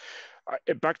organizations.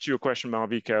 Back to your question,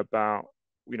 Malvika, about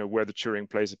where the Turing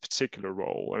plays a particular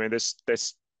role. I mean,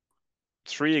 there's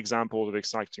 3 examples of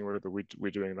exciting work that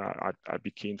we're doing that I'd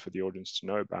be keen for the audience to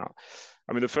know about.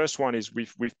 I mean, the first one is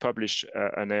we've published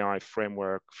an AI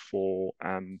framework for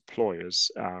employers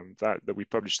that we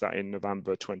published that in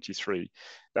November 23.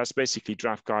 That's basically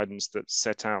draft guidance that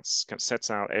sets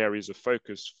out areas of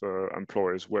focus for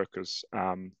employers, workers,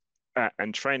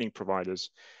 and training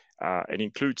providers. It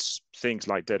includes things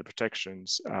like data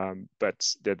protections, but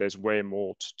there's way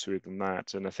more to it than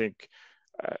that. And I think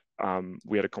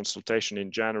we had a consultation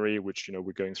in January, which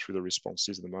we're going through the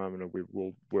responses at the moment, and we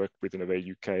will work with Innovate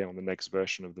UK on the next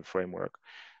version of the framework.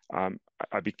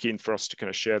 I'd be keen for us to kind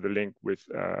of share the link with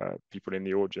people in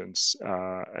the audience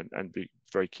and be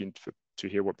very keen to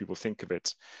hear what people think of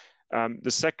it.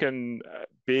 The second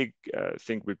big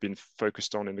thing we've been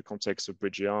focused on in the context of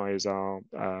BridgeAI is our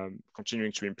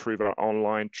continuing to improve our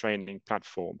online training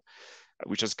platform,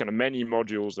 which has kind of many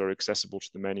modules that are accessible to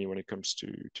the many when it comes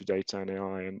to data and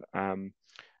AI. And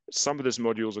some of those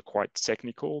modules are quite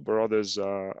technical, but others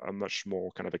are much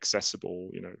more kind of accessible,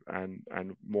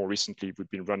 and more recently, we've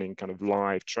been running kind of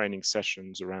live training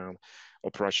sessions around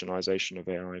operationalization of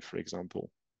AI, for example.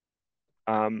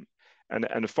 And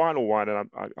And the final one, and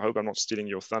I hope I'm not stealing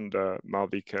your thunder,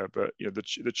 Malvika, but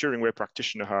the Turing Way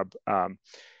Practitioner Hub,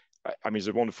 I mean, it's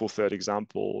a wonderful third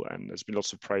example, and there's been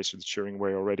lots of praise for the Turing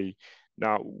Way already.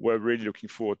 Now, we're really looking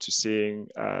forward to seeing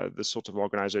the sort of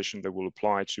organization that will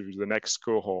apply to the next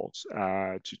cohort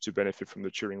to benefit from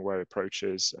the Turing Way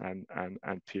approaches and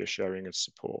peer sharing and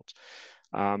support.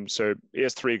 So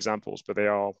here's 3 examples, but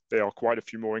there are quite a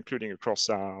few more, including across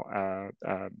our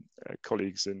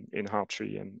colleagues in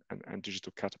Hartree and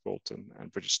Digital Catapult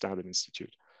and British Standard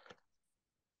Institute.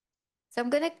 So I'm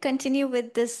going to continue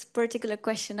with this particular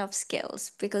question of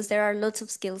skills, because there are lots of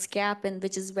skills gap, and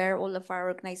which is where all of our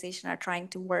organization are trying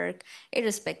to work,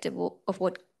 irrespective of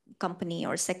what company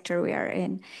or sector we are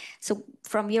in. So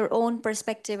from your own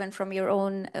perspective and from your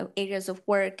own areas of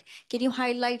work, can you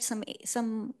highlight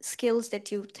some skills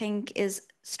that you think is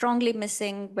strongly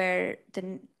missing, where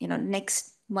the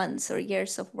next months or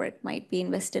years of work might be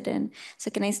invested in?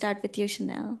 So can I start with you,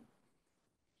 Chanell?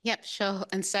 Yep, sure.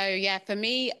 And so, yeah, for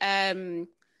me,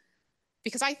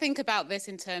 because I think about this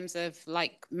in terms of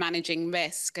like managing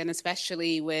risk, and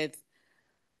especially with,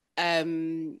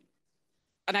 and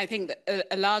I think that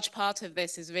a large part of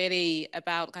this is really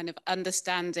about kind of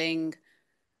understanding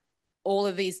all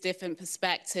of these different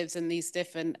perspectives and these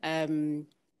different,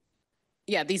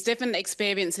 these different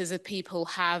experiences that people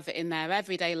have in their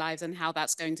everyday lives, and how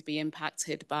that's going to be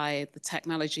impacted by the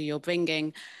technology you're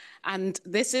bringing. And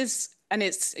this is, and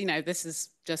it's, this is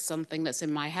just something that's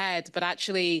in my head, but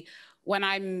actually when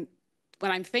I'm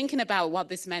thinking about what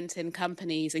this meant in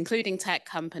companies, including tech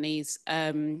companies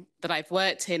that I've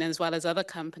worked in, as well as other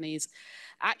companies,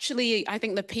 actually, I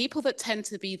think the people that tend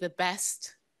to be the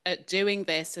best at doing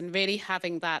this and really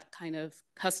having that kind of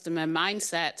customer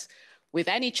mindset with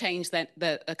any change that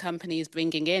a company is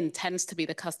bringing in tends to be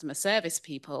the customer service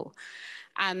people.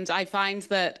 And I find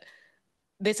that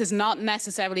this is not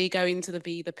necessarily going to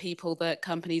be the people that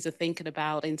companies are thinking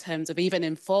about in terms of even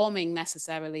informing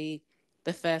necessarily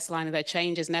the first line of their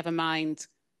changes, never mind,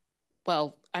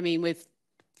 well, I mean, with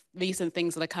recent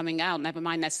things that are coming out, never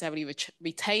mind necessarily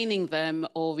retaining them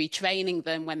or retraining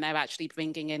them when they're actually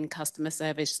bringing in customer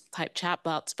service type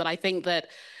chatbots. But I think that,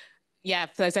 yeah,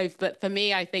 but for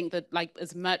me, I think that like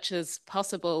as much as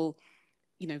possible,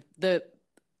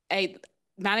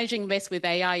 managing risk with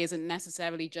AI isn't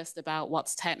necessarily just about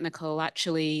what's technical.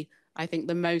 Actually, I think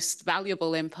the most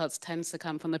valuable inputs tends to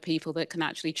come from the people that can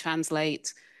actually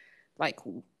translate like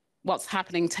what's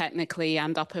happening technically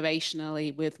and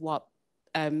operationally with what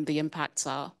the impacts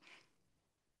are.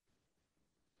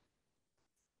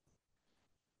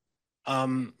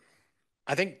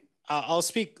 I think I'll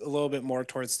speak a little bit more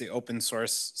towards the open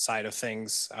source side of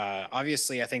things.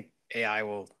 Obviously, I think AI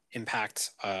will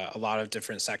impact a lot of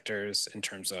different sectors in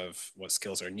terms of what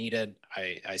skills are needed.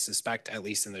 I suspect, at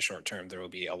least in the short term, there will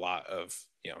be a lot of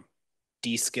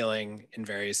de-skilling in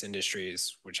various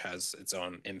industries, which has its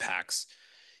own impacts.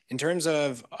 In terms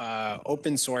of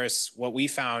open source, what we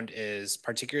found is,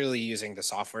 particularly using the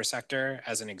software sector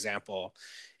as an example,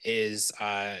 is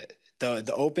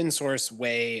the open source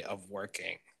way of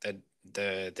working,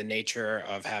 the nature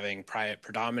of having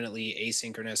predominantly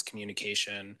asynchronous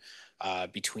communication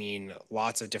between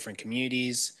lots of different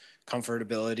communities,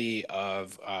 comfortability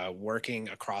of working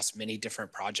across many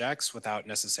different projects without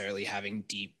necessarily having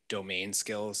deep domain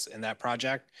skills in that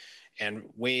project, and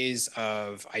ways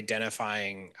of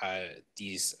identifying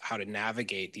how to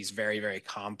navigate these very, very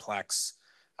complex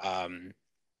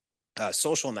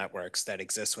social networks that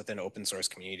exist within open source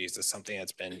communities is something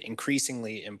that's been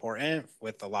increasingly important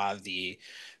with a lot of the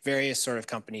various sort of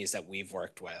companies that we've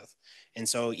worked with. And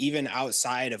so even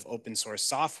outside of open source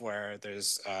software,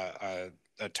 there's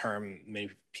a term,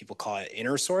 maybe people call it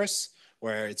inner source,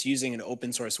 where it's using an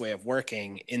open source way of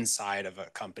working inside of a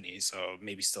company. So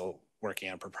maybe still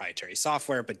working on proprietary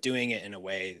software, but doing it in a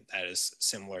way that is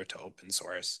similar to open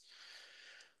source.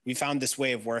 We found this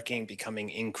way of working becoming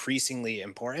increasingly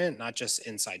important, not just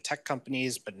inside tech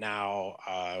companies, but now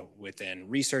within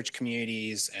research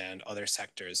communities and other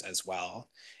sectors as well.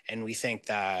 And we think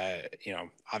that,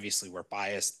 obviously we're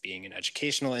biased being an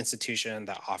educational institution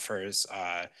that offers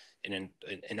an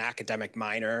academic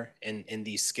minor in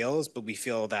these skills, but we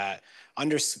feel that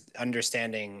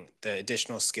understanding the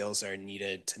additional skills that are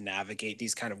needed to navigate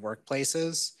these kind of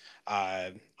workplaces,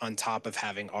 on top of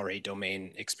having already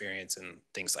domain experience in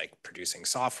things like producing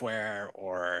software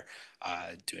or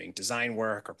doing design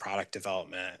work or product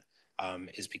development,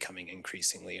 is becoming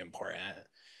increasingly important.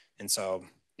 And so,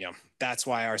 that's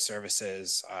why our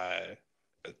services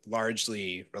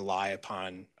largely rely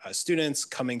upon students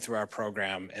coming through our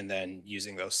program and then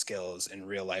using those skills in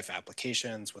real life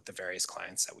applications with the various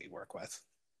clients that we work with.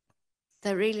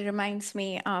 That really reminds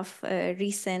me of a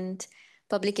recent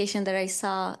publication that I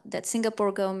saw that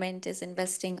Singapore government is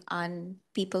investing on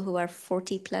people who are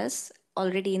 40 plus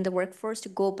already in the workforce to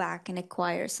go back and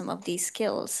acquire some of these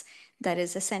skills that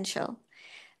is essential.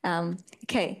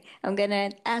 Okay, I'm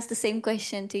gonna ask the same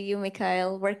question to you,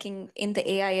 Michail. Working in the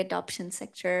AI adoption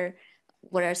sector,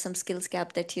 what are some skills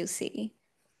gap that you see?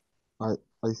 I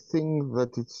I think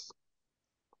that it's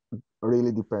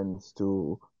really depends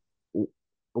to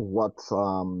what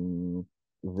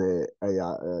the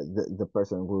AI the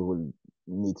person who will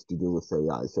need to do with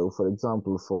AI. So, for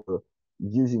example, for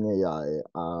using AI,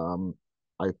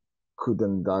 I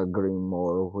couldn't agree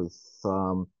more with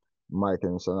Mike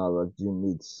and Chanell that you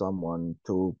need someone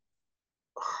to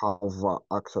have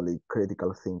actually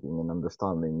critical thinking and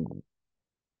understanding.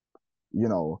 you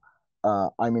know,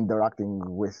 I'm interacting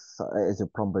with as a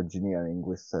prompt engineering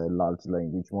with a large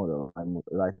language model. I'm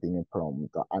writing a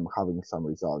prompt. I'm having some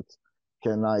results.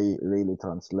 Can I really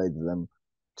translate them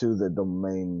to the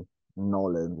domain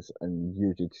knowledge and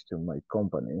use it to my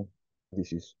company?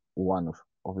 This is one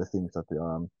of the things that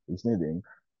is needing.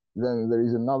 Then there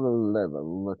is another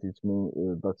level that is me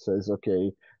that says,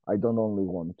 okay, I don't only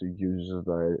want to use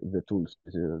the tools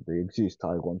as they exist.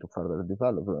 I want to further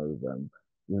develop them.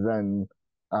 Then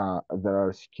there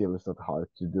are skills that have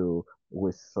to do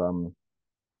with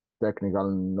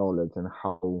technical knowledge and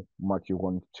how much you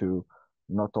want to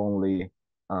not only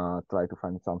try to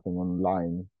find something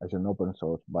online as an open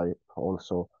source, but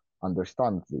also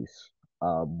understand this,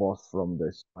 both from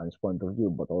the science point of view,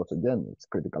 but also again, it's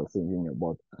critical thinking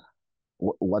about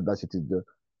what does it do,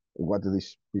 what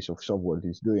this piece of software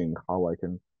is doing, how I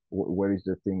can, where is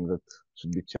the thing that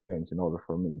should be changed in order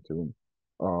for me to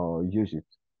use it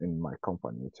in my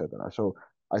company, etc. So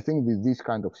I think these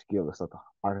kind of skills that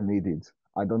are needed.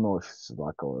 I don't know if it's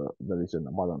like there is an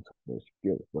abundance of those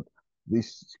skills, but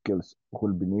these skills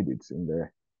will be needed in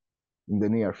the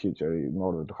near future in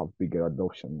order to have bigger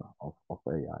adoption of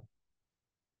AI.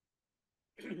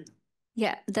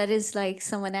 Yeah, that is like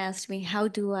someone asked me, how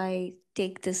do I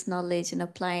take this knowledge and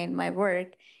apply in my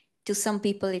work? To some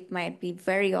people, it might be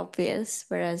very obvious,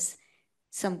 whereas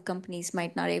some companies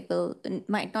might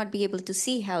not be able to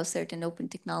see how certain open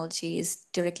technology is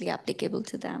directly applicable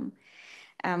to them.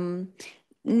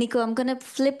 Nico, I'm going to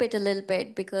flip it a little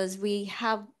bit because we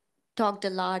have talked a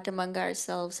lot among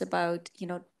ourselves about,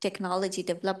 technology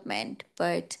development,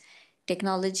 but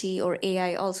technology or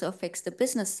AI also affects the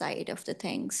business side of the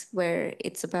things where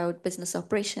it's about business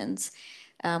operations.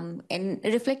 And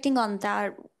reflecting on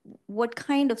that, what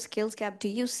kind of skills gap do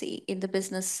you see in the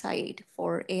business side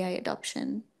for AI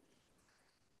adoption?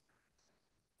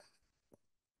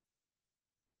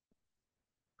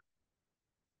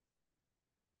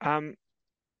 I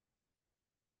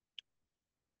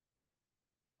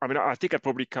mean, I think I'd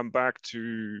probably come back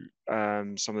to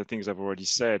some of the things I've already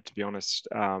said, to be honest.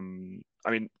 I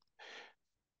mean,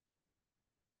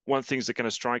 one thing that kind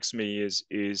of strikes me is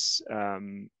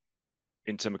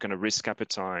in terms of kind of risk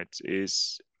appetite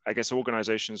is, I guess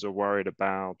organizations are worried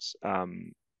about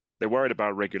they're worried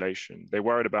about regulation. They're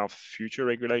worried about future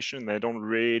regulation. They don't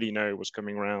really know what's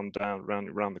coming around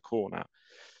the corner.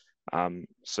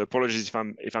 So apologies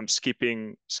if I'm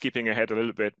skipping ahead a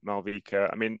little bit,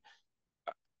 Malvika. I mean,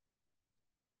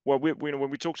 well, when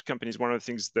we talk to companies, one of the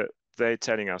things that they're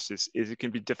telling us is it can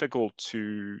be difficult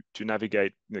to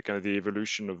navigate the kind of the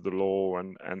evolution of the law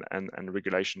and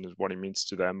regulation is what it means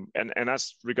to them, and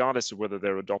that's regardless of whether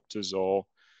they're adopters or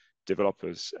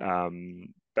developers.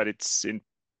 But it's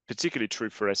particularly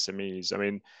true for SMEs. I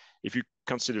mean, if you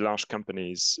consider large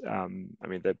companies, I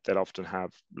mean, they'll often have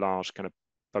large kind of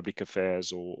public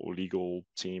affairs or legal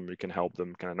team who can help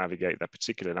them kind of navigate that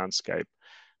particular landscape.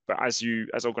 But as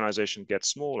organizations get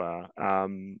smaller,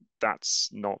 that's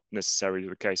not necessarily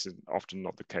the case, and often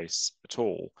not the case at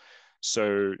all.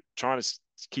 So trying to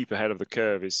keep ahead of the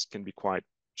curve can be quite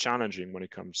challenging when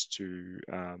it comes to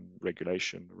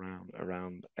regulation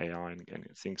around AI and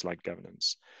things like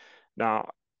governance. Now,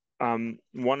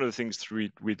 one of the things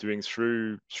we're doing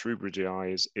through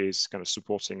BridgeAI is kind of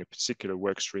supporting a particular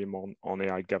work stream on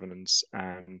AI governance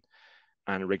and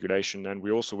regulation. And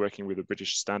we're also working with the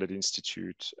British Standard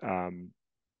Institute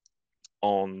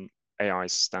on AI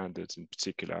standards in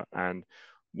particular. And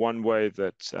one way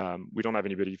that we don't have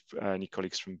any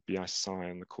colleagues from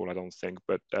BSI on the call, I don't think,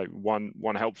 but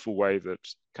one helpful way that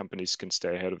companies can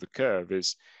stay ahead of the curve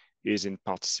is in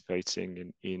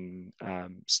participating in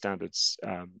standards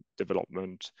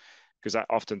development, because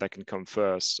often that can come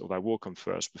first, or that will come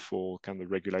first before kind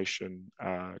of regulation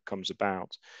comes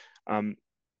about.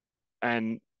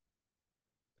 And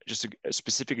just a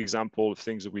specific example of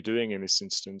things that we're doing in this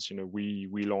instance, we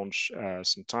launched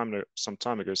some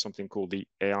time ago something called the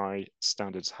AI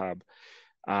Standards Hub,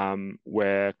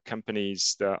 where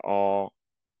companies that are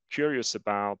curious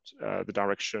about the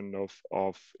direction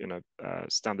of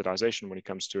standardization when it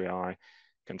comes to AI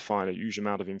can find a huge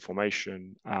amount of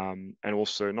information, and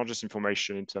also not just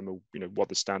information in terms of what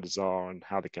the standards are and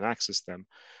how they can access them,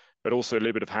 but also a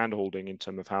little bit of handholding in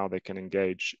terms of how they can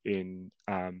engage in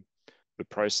the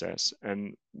process.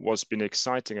 And what's been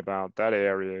exciting about that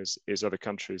area is other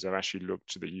countries have actually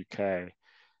looked to the UK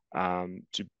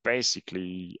to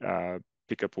basically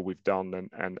pick up what we've done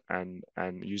and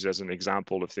use as an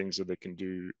example of things that they can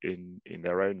do in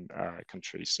their own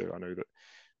country. So I know that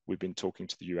we've been talking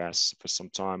to the US for some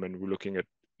time, and we're looking at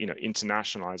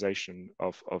internationalization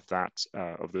of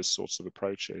those sorts of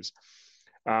approaches.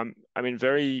 I mean,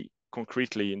 very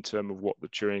concretely in terms of what the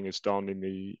Turing has done in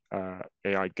the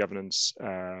AI governance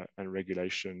and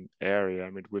regulation area. I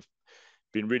mean, we've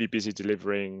been really busy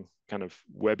delivering kind of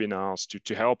webinars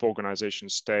to help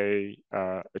organizations stay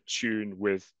attuned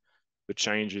with the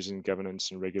changes in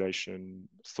governance and regulation,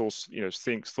 thoughts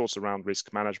around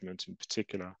risk management in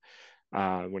particular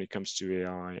when it comes to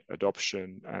AI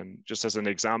adoption. And just as an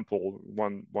example,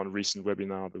 one recent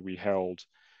webinar that we held,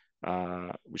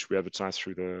 which we advertised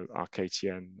through our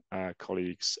KTN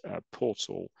colleagues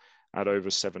portal, had over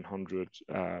 700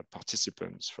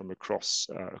 participants from across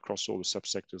all the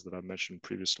subsectors that I mentioned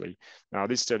previously. Now,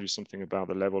 this tells you something about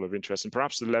the level of interest and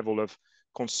perhaps the level of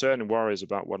concern and worries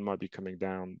about what might be coming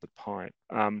down the pipe.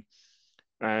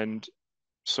 And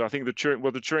so I think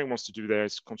what the Turing wants to do there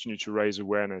is continue to raise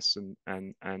awareness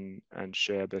and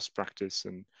share best practice.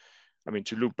 And I mean,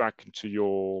 to look back into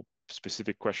your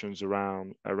specific questions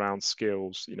around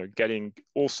skills, getting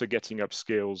up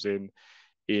skills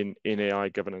in AI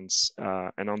governance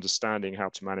and understanding how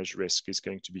to manage risk is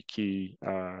going to be key,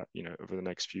 over the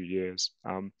next few years.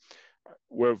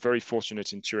 We're very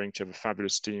fortunate in Turing to have a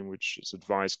fabulous team which has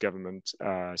advised government,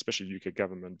 especially UK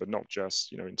government, but not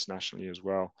just internationally as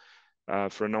well,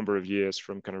 for a number of years,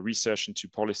 from kind of research into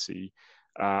policy,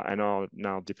 and are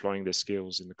now deploying their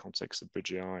skills in the context of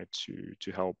BridgeAI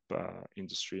to help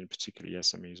industry and particularly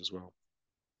SMEs as well.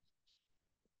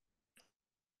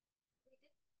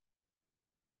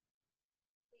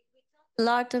 A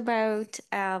lot about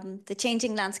the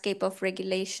changing landscape of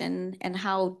regulation and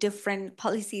how different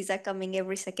policies are coming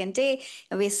every second day.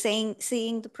 And we're seeing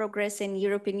the progress in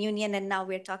European Union, and now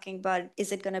we're talking about,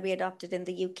 is it going to be adopted in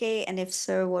the UK? And if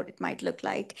so, what it might look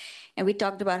like. And we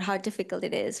talked about how difficult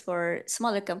it is for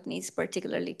smaller companies,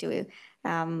 particularly to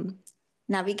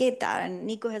navigate that. And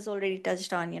Nico has already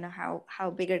touched on,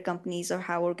 how bigger companies or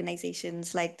how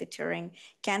organizations like the Turing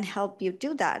can help you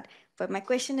do that. But my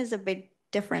question is a bit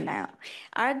different now.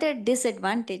 Are there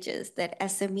disadvantages that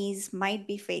SMEs might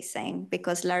be facing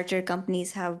because larger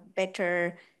companies have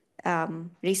better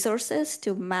resources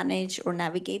to manage or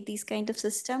navigate these kind of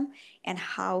system? And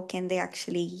how can they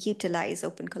actually utilize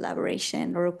open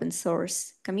collaboration or open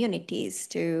source communities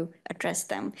to address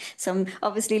them? So I'm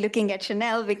obviously looking at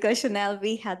Chanell, because Chanell,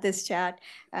 we had this chat,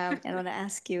 and I want to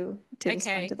ask you to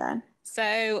respond to that.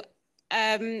 So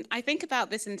I think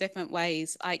about this in different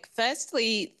ways. Like,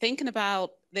 firstly, thinking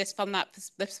about this from the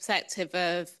perspective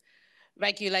of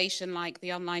regulation, like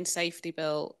the Online Safety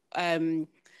Bill. And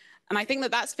I think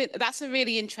that's a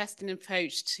really interesting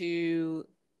approach to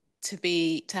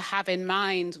have in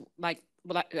mind,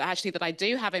 that I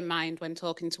do have in mind when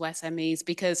talking to SMEs,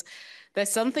 because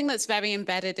there's something that's very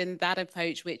embedded in that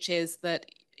approach, which is that,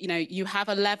 you have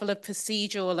a level of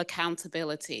procedural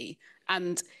accountability,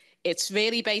 and it's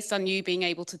really based on you being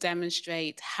able to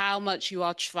demonstrate how much you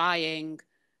are trying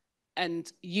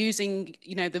and using,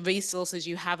 the resources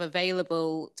you have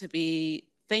available to be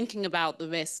thinking about the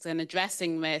risks and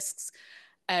addressing risks.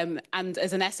 And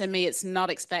as an SME, it's not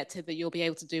expected that you'll be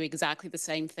able to do exactly the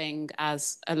same thing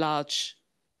as a large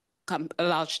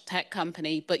tech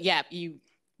company. But yeah,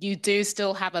 you do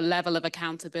still have a level of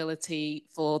accountability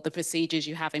for the procedures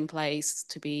you have in place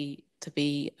to be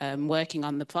working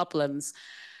on the problems.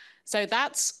 So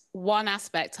that's one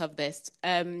aspect of this.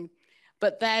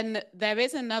 But then there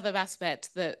is another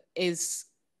aspect that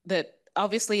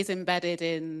obviously is embedded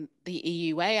in the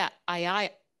EU AI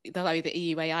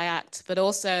Act, but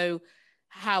also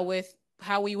how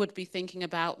we would be thinking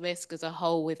about risk as a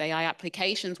whole with AI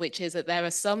applications, which is that there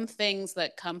are some things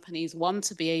that companies want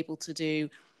to be able to do,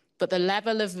 but the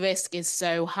level of risk is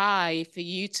so high for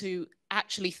you to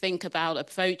actually think about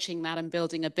approaching that and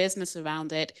building a business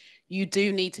around it. You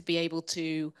do need to be able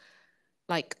to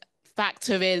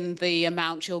factor in the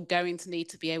amount you're going to need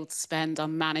to be able to spend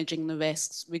on managing the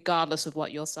risks, regardless of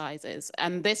what your size is.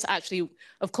 And this actually,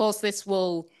 of course,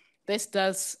 this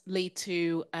does lead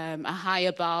to a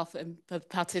higher bar for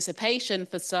participation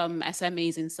for some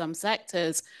SMEs in some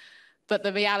sectors. But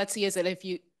the reality is that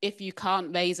if you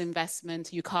can't raise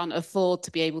investment, you can't afford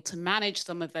to be able to manage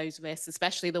some of those risks,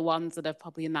 especially the ones that are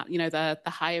probably in that,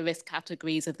 the higher risk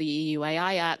categories of the EU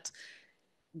AI Act,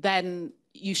 then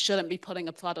you shouldn't be putting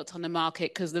a product on the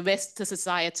market, because the risk to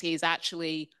society is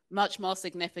actually much more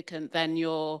significant than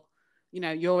your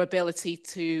ability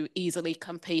to easily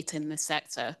compete in this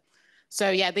sector.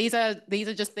 So yeah, these are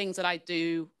just things that I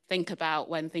do think about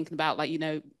when thinking about, like,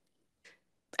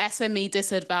 SME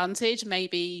disadvantage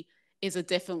maybe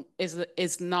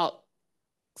is not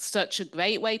such a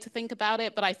great way to think about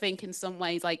it, but I think in some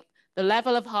ways, like, the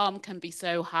level of harm can be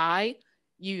so high,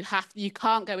 you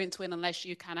can't go into it unless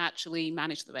you can actually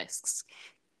manage the risks.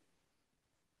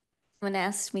 Someone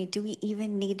asked me, do we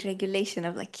even need regulation?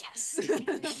 I'm like, yes.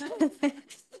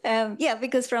 Yeah,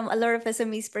 because from a lot of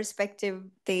SMEs perspective,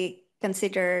 they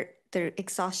consider the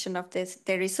exhaustion of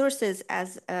their resources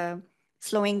as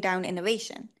slowing down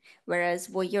innovation. Whereas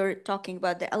what you're talking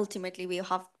about, that ultimately we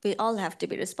all have to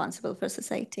be responsible for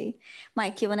society.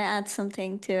 Mike, you want to add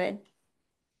something to it?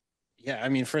 Yeah, I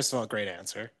mean, first of all, great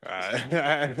answer.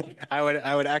 I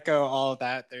would echo all of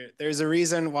that. There's a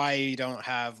reason why you don't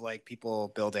have like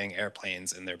people building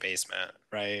airplanes in their basement,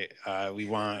 right? We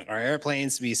want our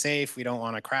airplanes to be safe. We don't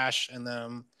want to crash in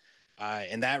them,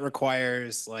 and that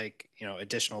requires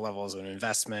additional levels of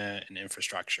investment and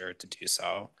infrastructure to do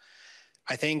so.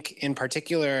 I think in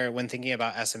particular when thinking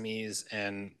about SMEs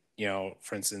and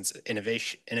for instance,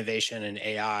 innovation and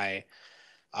AI,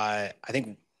 I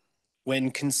think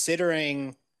when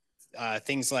considering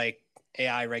things like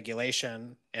AI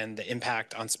regulation and the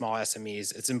impact on small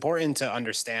SMEs, it's important to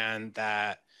understand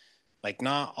that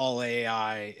not all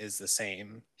AI is the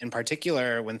same. In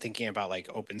particular, when thinking about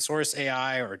open source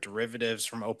AI or derivatives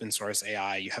from open source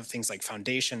AI, you have things like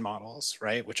foundation models,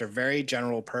 right, which are very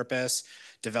general purpose,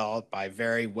 developed by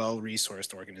very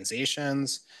well-resourced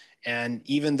organizations. And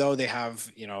even though they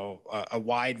have a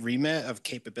wide remit of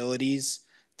capabilities,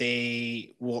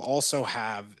 they will also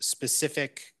have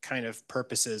specific kind of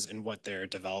purposes in what they're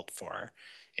developed for.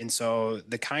 And so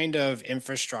the kind of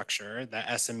infrastructure that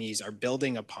SMEs are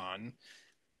building upon,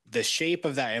 the shape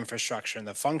of that infrastructure and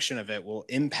the function of it will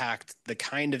impact the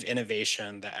kind of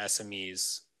innovation that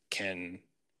SMEs can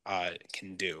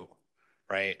do,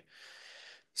 right?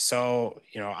 So,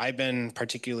 I've been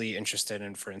particularly interested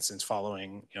in, for instance,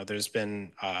 following, there's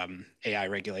been AI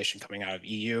regulation coming out of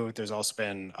EU. There's also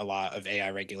been a lot of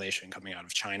AI regulation coming out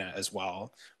of China as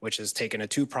well, which has taken a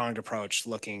two-pronged approach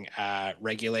looking at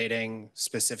regulating,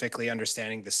 specifically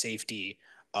understanding the safety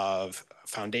of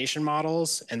foundation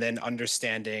models, and then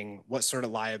understanding what sort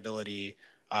of liability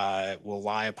will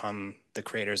lie upon the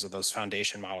creators of those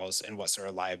foundation models, and what sort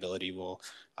of liability will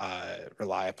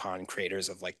rely upon creators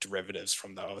of derivatives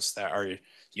from those that are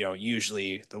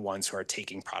usually the ones who are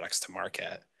taking products to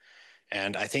market.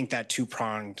 And I think that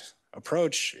two-pronged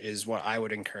approach is what I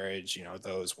would encourage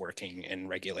those working in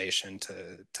regulation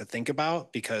to think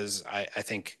about, because I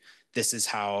think this is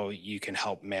how you can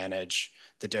help manage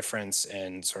the difference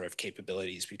in sort of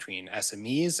capabilities between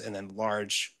SMEs and then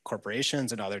large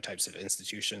corporations and other types of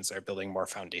institutions that are building more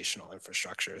foundational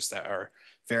infrastructures that are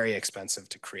very expensive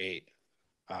to create,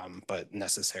 but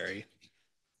necessary.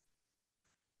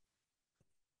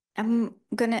 I'm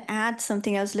going to add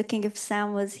something. I was looking if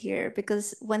Sam was here,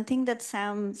 because one thing that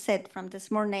Sam said from this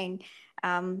morning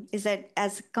is that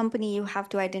as a company, you have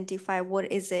to identify what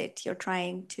is it you're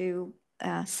trying to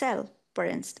sell, for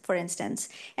instance,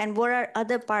 and what are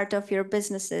other part of your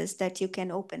businesses that you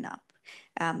can open up.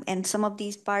 And some of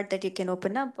these parts that you can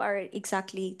open up are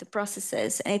exactly the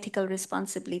processes, ethical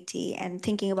responsibility, and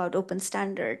thinking about open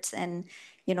standards and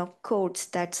codes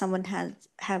that someone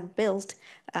have built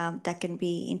that can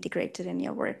be integrated in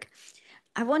your work.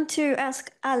 I want to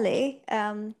ask Ale,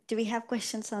 do we have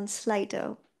questions on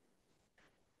Slido?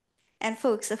 And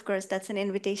folks, of course, that's an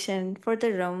invitation for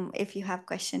the room. If you have a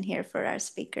question here for our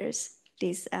speakers,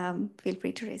 please feel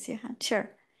free to raise your hand. Sure.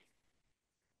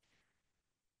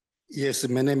 Yes,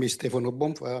 my name is Stefano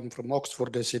Bonf. I'm from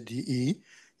Oxford SDE.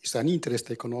 It's an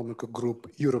interest economic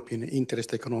group, European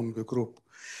interest economic group.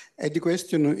 And the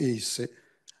question is,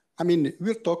 I mean,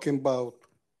 we're talking about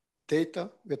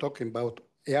data, we're talking about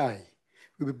AI.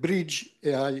 We bridge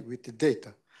AI with the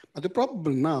data. But the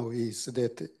problem now is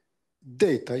that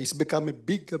data is becoming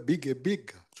bigger, bigger,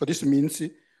 bigger. So this means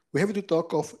we have to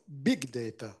talk of big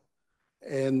data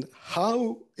and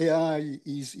how AI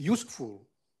is useful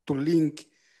to link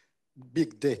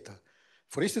big data.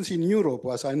 For instance, in Europe,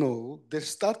 as I know, they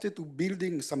started to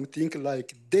building something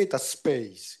like data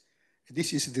space.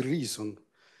 This is the reason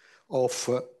of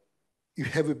you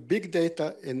have a big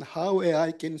data and how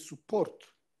AI can support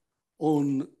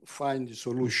on find the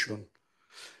solution.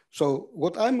 So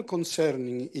what I'm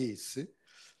concerning is,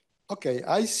 okay,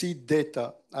 I see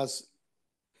data as,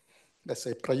 let's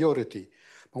say, priority.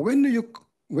 But when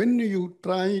you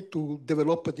try to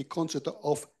develop the concept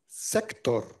of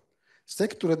sector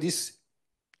this,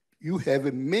 you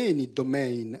have many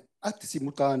domain at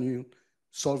simultaneous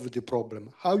solve the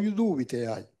problem. How you do with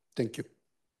AI? Thank you.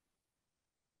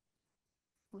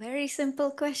 Very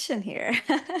simple question here.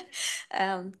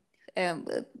 um, um,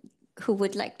 who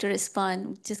would like to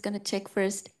respond? Just going to check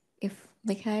first if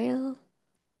Michail.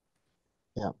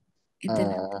 Yeah. And then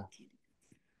I'll continue.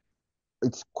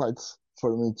 It's quite,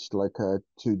 for me, it's like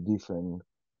two different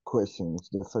questions.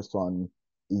 The first one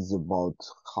is about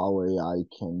how AI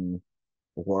can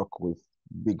work with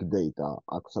big data.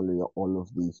 Actually, all of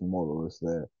these models,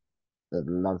 the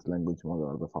large language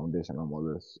model, the foundational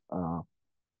models,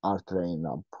 are trained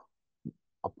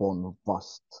upon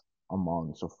vast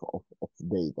amounts of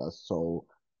data. So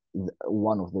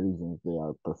one of the reasons they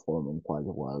are performing quite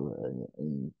well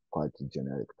in quite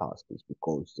generic tasks is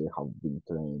because they have been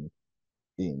trained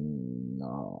in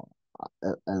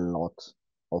a lot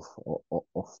of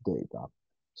data.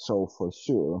 So for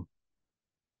sure,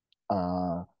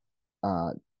 uh,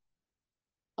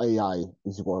 AI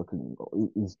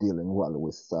is dealing well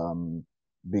with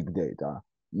big data.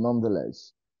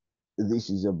 Nonetheless, this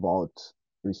is about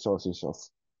resources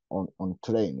on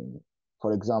training.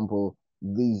 For example,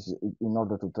 these in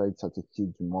order to train such a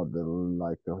huge model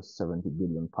like 70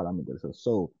 billion parameters or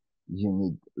so, you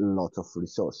need lots of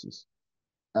resources.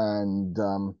 And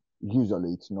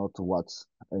usually it's not what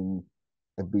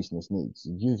a business needs.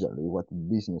 Usually what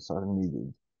business are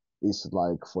needed is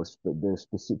like for their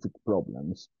specific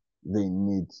problems, they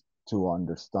need to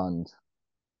understand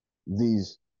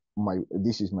this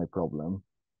is my problem.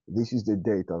 This is the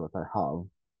data that I have.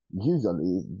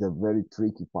 Usually the very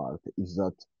tricky part is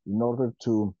that in order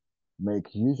to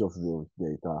make use of those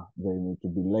data, they need to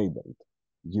be labeled.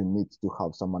 You need to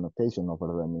have some annotation over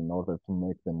them in order to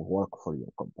make them work for your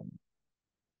company.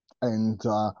 And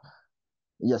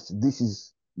yes, this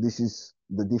is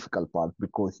the difficult part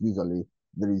because usually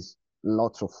there is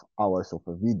lots of hours of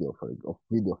a video of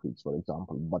video feeds, for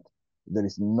example, but there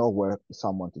is nowhere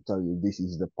someone to tell you this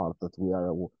is the part that we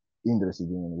are interested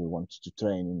in and we want to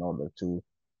train in order to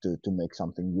make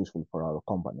something useful for our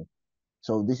company.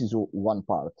 So this is one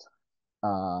part.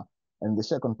 And the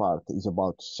second part is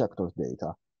about sectors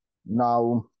data.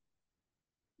 Now,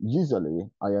 usually,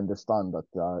 I understand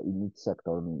that in each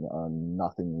sector,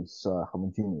 nothing is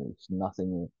homogeneous.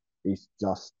 Nothing is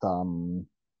just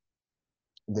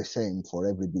the same for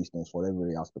every business, for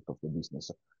every aspect of the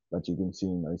business that you can see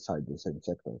inside the same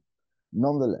sector.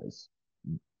 Nonetheless,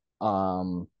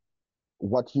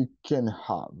 what you can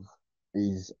have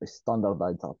is a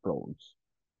standardized approach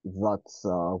that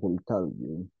will tell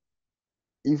you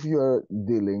if you're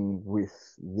dealing with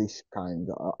this kind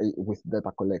with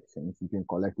data collections, you can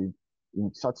collect it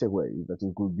in such a way that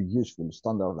it could be useful,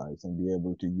 standardized, and be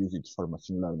able to use it for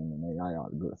machine learning and AI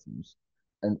algorithms.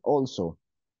 And also,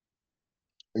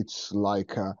 it's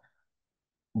like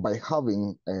by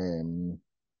having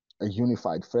a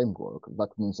unified framework, that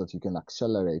means that you can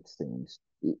accelerate things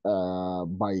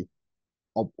by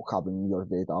having your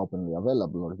data openly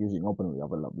available or using openly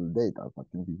available data that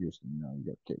can be used in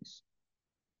your case.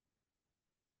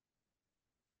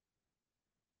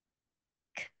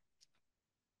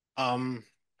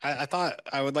 I thought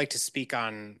I would like to speak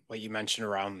on what you mentioned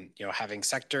around, having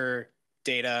sector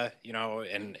data,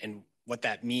 and what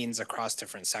that means across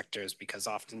different sectors, because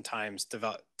oftentimes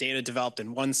data developed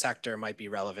in one sector might be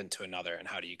relevant to another, and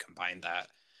how do you combine that?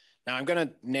 Now I'm going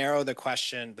to narrow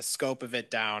the scope of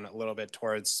it down a little bit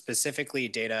towards specifically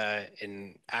data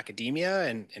in academia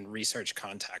and research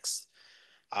context,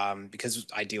 because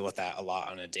I deal with that a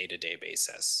lot on a day-to-day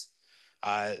basis.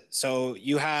 So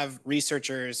you have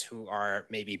researchers who are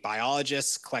maybe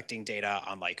biologists collecting data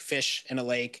on like fish in a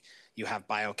lake. You have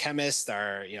biochemists that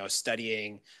are,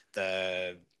 studying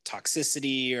the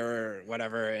toxicity or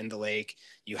whatever in the lake.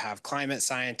 You have climate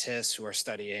scientists who are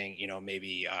studying,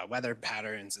 maybe weather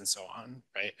patterns and so on,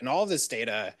 right? And all of this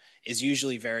data is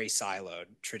usually very siloed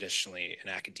traditionally in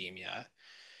academia.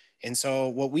 And so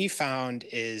what we found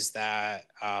is that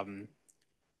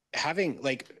having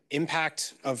like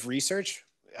impact of research,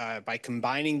 by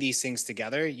combining these things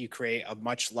together, you create a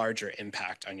much larger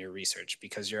impact on your research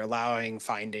because you're allowing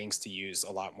findings to use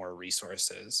a lot more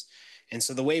resources. And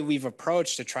so the way we've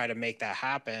approached to try to make that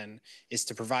happen is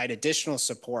to provide additional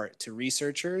support to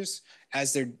researchers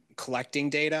as they're collecting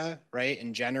data, right,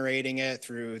 and generating it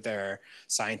through their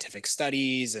scientific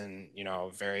studies and, you know,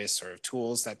 various sort of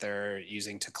tools that they're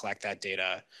using to collect that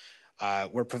data.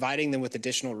 We're providing them with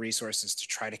additional resources to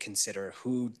try to consider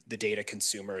who the data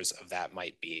consumers of that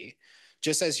might be.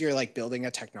 Just as you're like building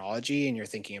a technology and you're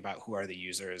thinking about who are the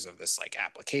users of this like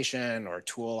application or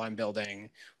tool I'm building,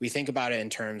 we think about it in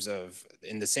terms of,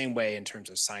 in the same way in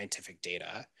terms of scientific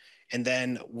data. And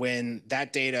then when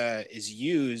that data is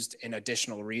used in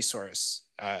additional resource,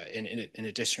 in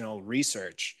additional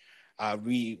research,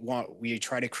 we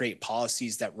try to create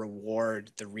policies that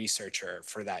reward the researcher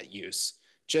for that use.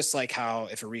 Just like how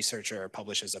if a researcher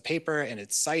publishes a paper and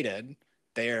it's cited,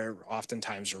 they're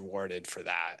oftentimes rewarded for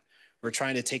that. We're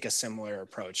trying to take a similar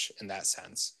approach in that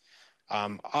sense.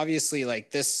 Obviously,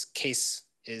 like this case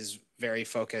is very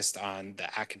focused on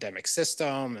the academic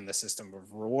system and the system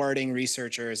of rewarding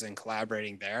researchers and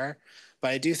collaborating there.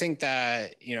 But I do think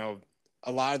that, you know,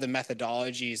 a lot of the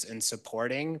methodologies in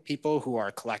supporting people who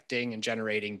are collecting and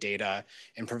generating data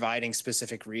and providing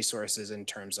specific resources in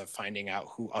terms of finding out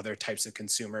who other types of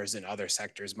consumers in other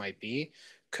sectors might be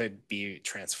could be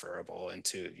transferable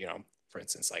into, you know, for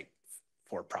instance, like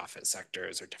for-profit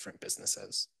sectors or different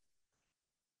businesses.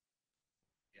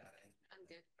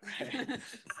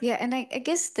 Yeah, and I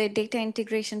guess the data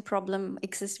integration problem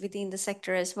exists within the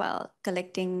sector as well,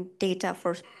 collecting data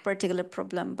for particular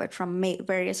problem, but from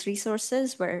various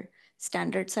resources where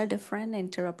standards are different,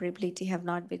 interoperability have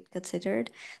not been considered.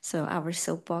 So our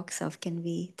soapbox of can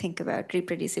we think about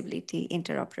reproducibility,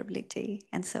 interoperability,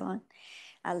 and so on.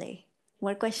 Ali,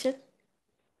 more question?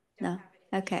 No?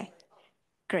 Okay,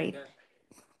 great.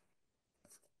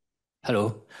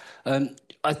 Hello.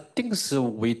 I think so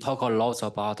we talk a lot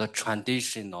about the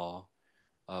traditional,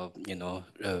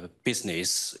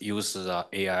 business use the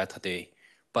AI today.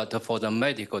 But for the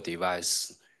medical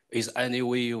device, is any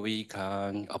way we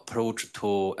can approach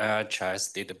to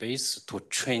NHS database to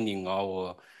training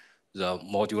the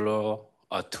modular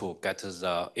to get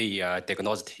the AI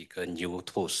diagnostic new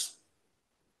tools?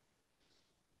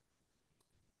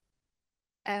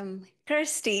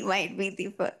 Kirsty might be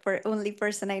the only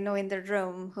person I know in the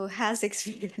room who has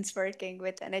experience working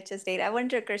with NHS data. I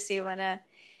wonder, Kirsty, you wanna?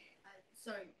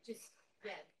 Sorry, just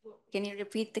yeah. Can you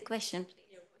repeat the question?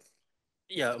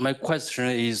 Yeah, my question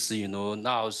is,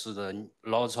 now the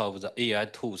lots of the AI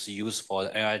tools used for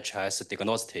the NHS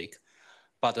diagnostic,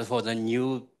 but for the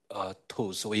new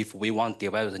tools, if we want to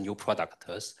develop the new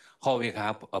products, how we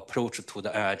can approach to the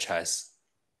NHS?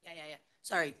 Yeah.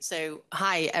 Sorry. So,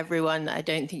 hi, everyone. I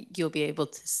don't think you'll be able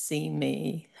to see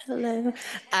me. Hello.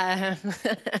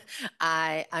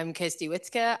 I'm Kirsty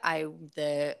Whitaker. I'm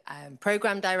the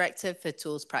program director for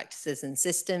tools, practices, and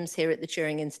systems here at the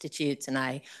Turing Institute. And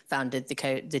I founded the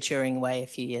Turing Way a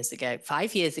few years ago,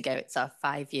 5 years ago. It's our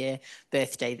 5-year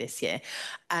birthday this year.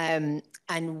 And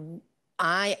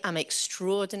I am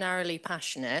extraordinarily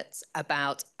passionate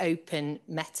about open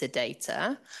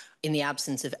metadata in the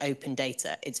absence of open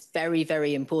data. It's very,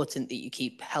 very important that you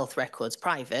keep health records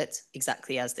private,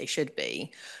 exactly as they should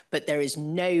be. But there is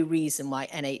no reason why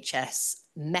NHS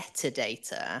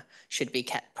metadata should be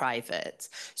kept private.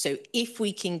 So if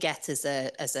we can get as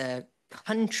a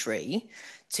country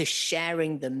to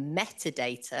sharing the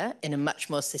metadata in a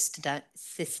much more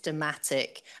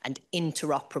systematic and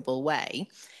interoperable way,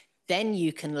 then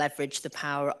you can leverage the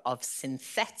power of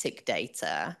synthetic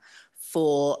data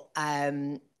for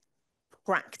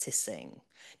practicing.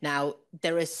 Now,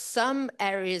 there are some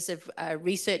areas of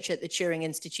research at the Turing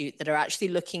Institute that are actually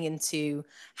looking into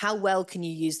how well can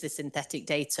you use the synthetic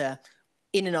data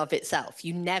in and of itself.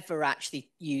 You never actually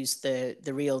use the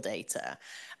real data.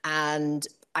 And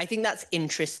I think that's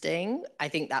interesting. I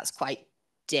think that's quite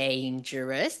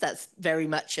dangerous. That's very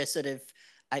much a sort of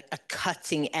a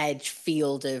cutting edge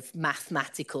field of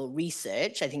mathematical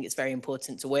research. I think it's very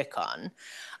important to work on.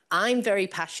 I'm very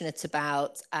passionate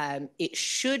about it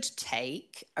should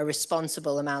take a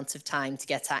responsible amount of time to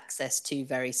get access to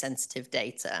very sensitive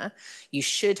data. You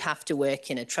should have to work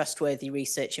in a trustworthy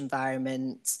research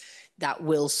environment that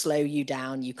will slow you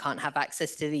down. You can't have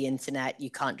access to the internet. You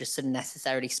can't just sort of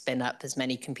necessarily spin up as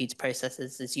many computer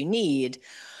processors as you need.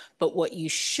 But what you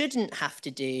shouldn't have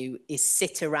to do is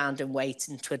sit around and wait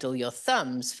and twiddle your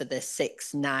thumbs for the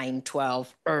 6, 9,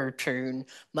 12, 13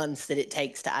 months that it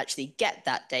takes to actually get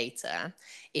that data.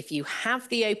 If you have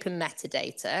the open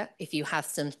metadata, if you have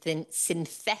some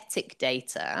synthetic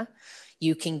data,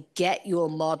 you can get your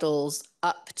models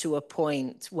up to a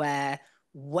point where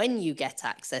when you get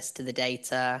access to the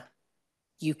data,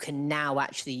 you can now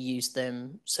actually use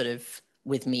them sort of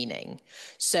with meaning.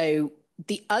 So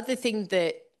the other thing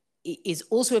that is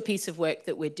also a piece of work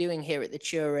that we're doing here at the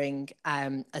Turing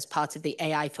as part of the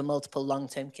AI for multiple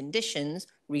long-term conditions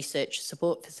research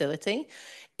support facility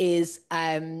is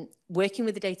working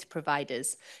with the data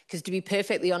providers. Because to be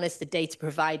perfectly honest, the data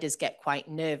providers get quite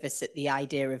nervous at the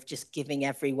idea of just giving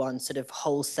everyone sort of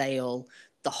wholesale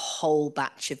the whole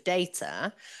batch of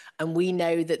data. And we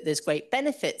know that there's great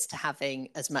benefits to having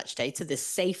as much data. There's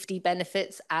safety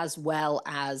benefits as well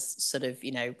as sort of,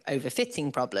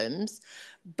 overfitting problems.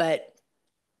 But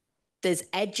there's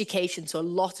education. So a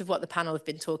lot of what the panel have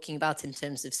been talking about in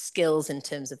terms of skills, in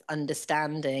terms of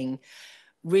understanding,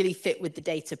 really fit with the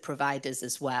data providers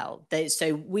as well.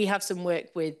 So we have some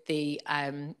work with the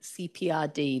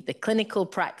CPRD, the Clinical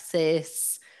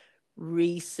Praxis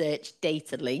Research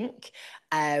Data Link,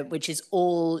 which is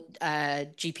all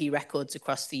GP records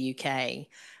across the UK.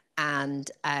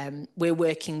 And we're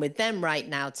working with them right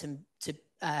now to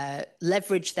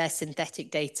leverage their synthetic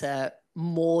data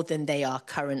more than they are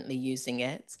currently using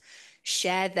it,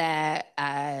 share their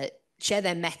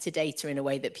metadata in a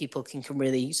way that people can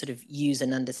really sort of use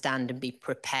and understand and be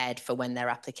prepared for when their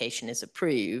application is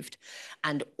approved,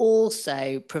 and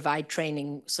also provide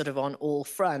training sort of on all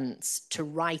fronts to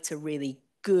write a really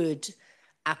good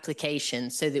application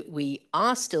so that we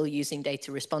are still using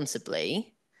data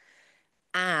responsibly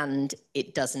and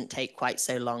it doesn't take quite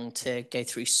so long to go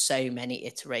through so many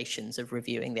iterations of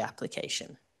reviewing the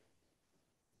application.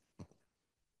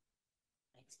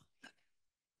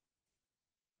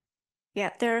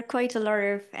 Yeah, there are quite a lot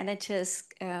of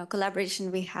NHS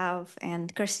collaboration we have,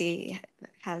 and Kirsty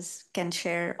can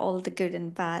share all the good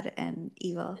and bad and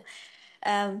evil.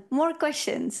 More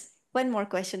questions. One more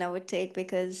question I would take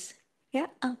because, yeah,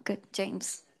 oh, good,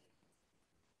 James.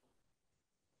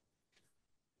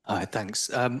 Hi, thanks.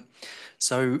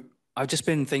 So I've just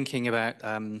been thinking about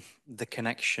the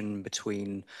connection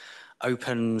between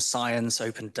open science,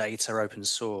 open data, open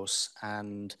source,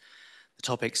 and the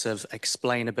topics of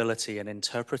explainability and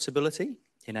interpretability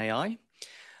in AI.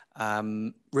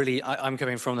 Really, I'm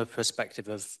coming from the perspective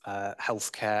of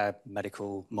healthcare,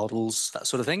 medical models, that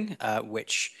sort of thing,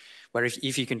 where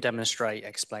if you can demonstrate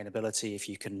explainability, if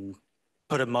you can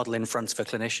put a model in front of a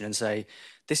clinician and say,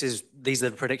 these are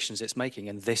the predictions it's making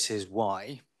and this is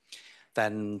why,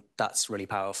 then that's really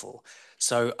powerful.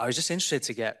 So I was just interested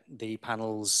to get the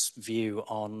panel's view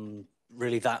on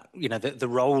really that, the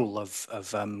role of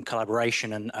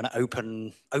collaboration and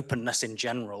openness in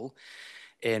general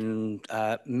in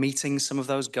meeting some of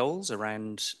those goals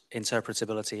around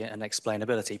interpretability and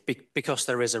explainability, because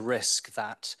there is a risk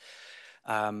that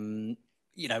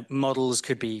models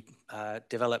could be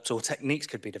developed or techniques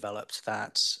could be developed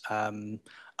that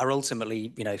are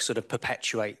ultimately, sort of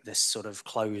perpetuate this sort of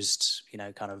closed,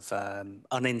 kind of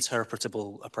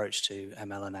uninterpretable approach to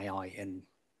ML and AI in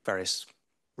various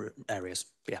areas.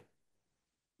 Yeah.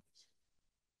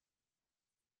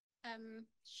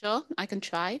 Sure, I can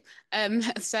try.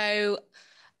 So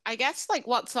I guess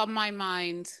what's on my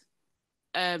mind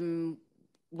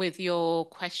with your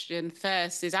question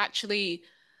first is actually,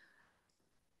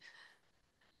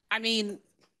 I mean,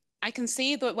 I can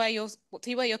see where you're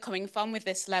coming from with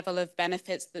this level of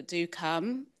benefits that do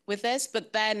come with this,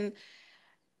 but then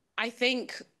I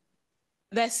think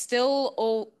there's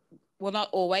still well, not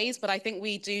always, but I think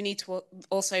we do need to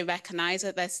also recognize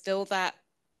that there's still that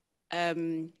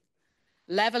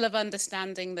level of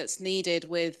understanding that's needed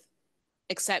with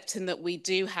accepting that we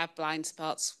do have blind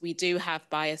spots, we do have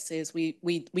biases, we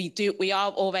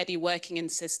are already working in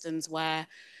systems where,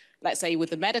 let's say with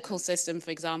the medical system,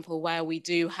 for example, where we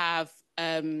do have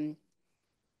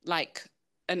like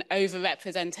an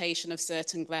overrepresentation of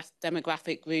certain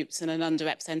demographic groups and an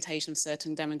underrepresentation of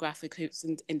certain demographic groups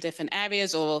in different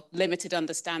areas, or limited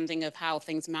understanding of how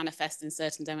things manifest in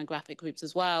certain demographic groups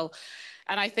as well.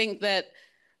 And I think that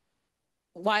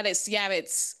while I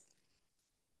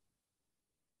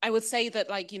would say that,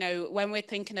 when we're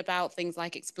thinking about things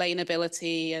like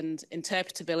explainability and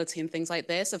interpretability and things like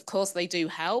this, of course they do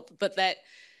help, but that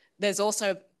there's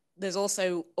also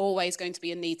always going to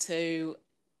be a need to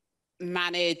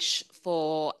manage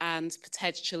for and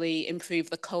potentially improve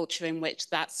the culture in which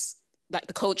that's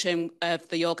the culture of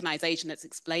the organization that's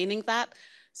explaining that,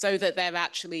 so that they're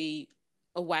actually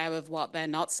aware of what they're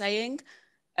not saying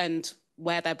and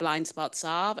where their blind spots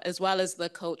are, as well as the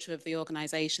culture of the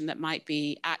organization that might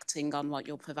be acting on what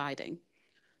you're providing.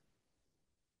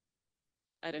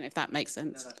 I don't know if that makes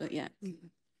sense, but yeah.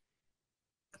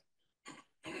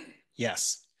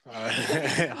 Yes,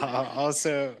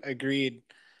 also agreed.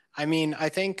 I mean, I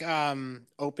think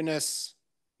openness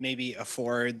maybe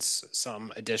affords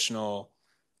some additional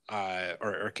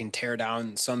or can tear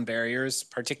down some barriers,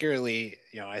 particularly,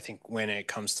 I think when it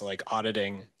comes to like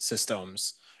auditing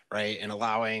systems, right? And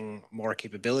allowing more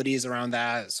capabilities around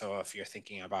that. So if you're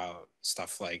thinking about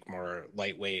stuff like more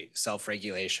lightweight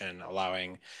self-regulation,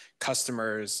 allowing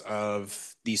customers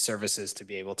of these services to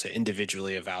be able to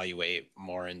individually evaluate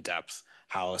more in depth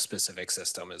how a specific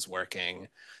system is working.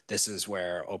 This is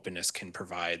where openness can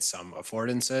provide some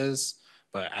affordances.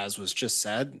 But as was just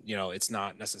said, it's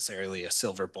not necessarily a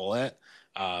silver bullet.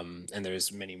 And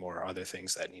there's many more other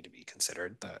things that need to be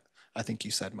considered that I think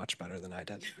you said much better than I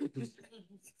did.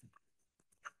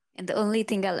 And the only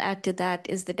thing I'll add to that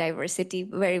is the diversity,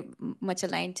 very much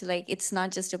aligned to like, it's not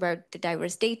just about the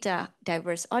diverse data,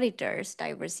 diverse auditors,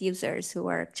 diverse users who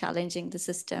are challenging the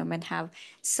system and have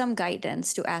some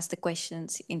guidance to ask the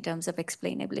questions in terms of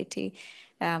explainability.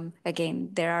 Again,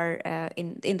 there are,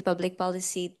 in the public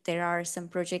policy, there are some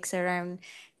projects around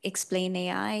explain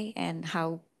AI and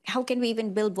how can we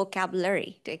even build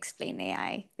vocabulary to explain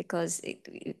AI, because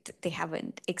they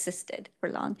haven't existed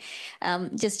for long.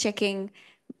 Just checking,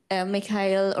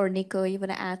 Michail or Nico, you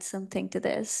want to add something to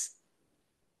this?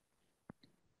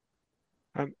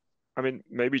 I mean,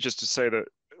 maybe just to say that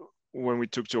when we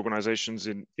talk to organizations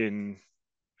in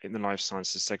the life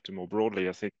sciences sector more broadly,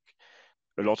 I think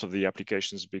a lot of the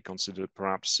applications be considered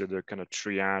perhaps at a kind of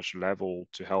triage level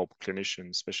to help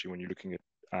clinicians, especially when you're looking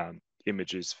at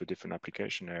images for different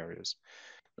application areas.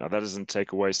 Now, that doesn't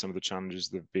take away some of the challenges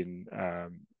that have been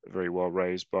very well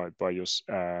raised by your,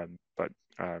 but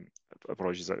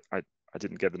apologies, I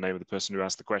didn't get the name of the person who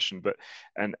asked the question, but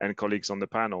and colleagues on the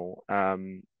panel.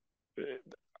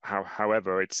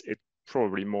 However, it's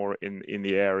probably more in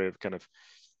the area of kind of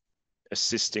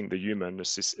assisting the human,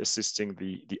 assisting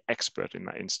the expert in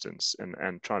that instance,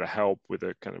 and trying to help with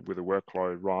a kind of with a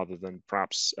workload rather than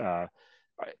perhaps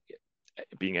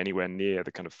being anywhere near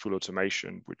the kind of full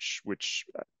automation, which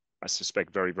I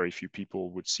suspect very, very few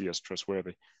people would see as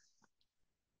trustworthy.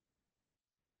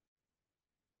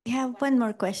 We have one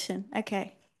more question.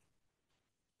 Okay.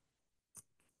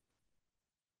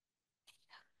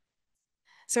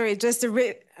 Sorry, just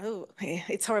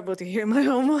it's horrible to hear my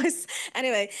own voice.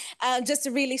 Anyway, just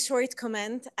a really short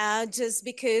comment, just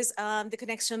because the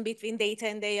connection between data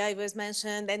and AI was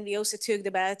mentioned, and we also talked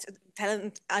about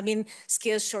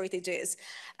skills shortages.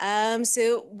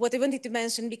 So what I wanted to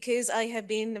mention, because I have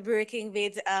been working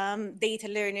with data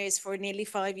learners for nearly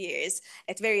 5 years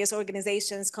at various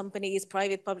organizations, companies,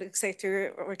 private, public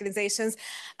sector organizations.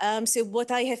 So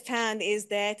what I have found is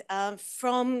that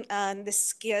from the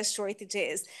skills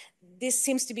shortages, this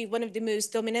seems to be one of the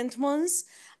most dominant ones,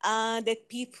 that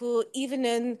people, even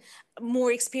on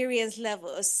more experienced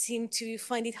levels, seem to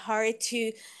find it hard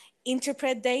to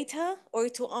interpret data or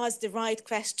to ask the right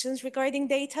questions regarding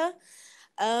data.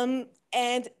 And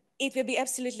it will be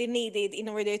absolutely needed in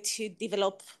order to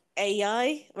develop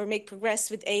AI or make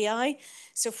progress with AI.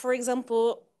 So for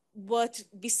example, what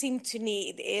we seem to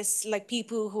need is like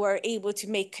people who are able to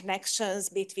make connections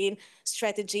between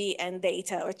strategy and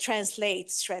data, or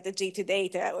translate strategy to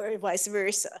data, or vice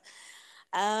versa.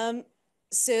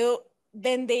 So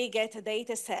when they get a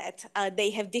data set,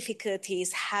 they have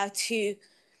difficulties how to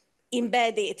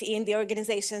embed it in the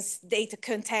organization's data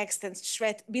context and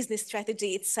business strategy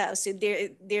itself. So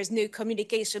there's no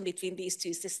communication between these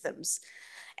two systems.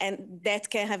 And that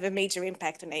can have a major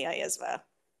impact on AI as well.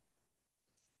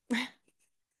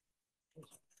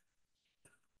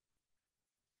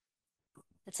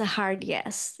 That's a hard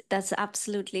yes. That's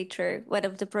absolutely true. One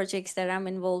of the projects that I'm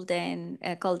involved in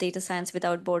called Data Science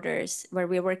Without Borders, where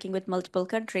we're working with multiple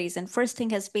countries. And first thing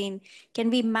has been, can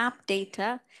we map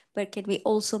data, but can we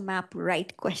also map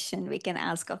right question we can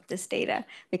ask of this data?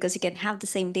 Because you can have the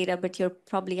same data, but you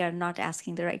probably are not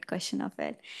asking the right question of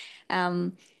it.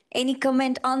 Any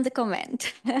comment on the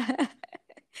comment?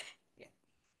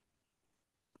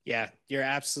 Yeah, you're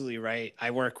absolutely right. I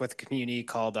work with a community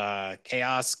called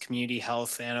Chaos Community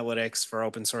Health Analytics for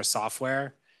open source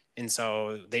software. And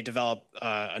so they develop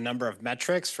a number of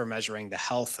metrics for measuring the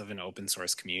health of an open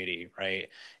source community, right?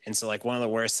 And so like one of the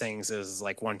worst things is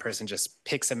like one person just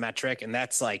picks a metric and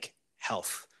that's like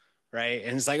health, right?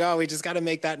 And it's like, oh, we just got to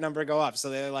make that number go up.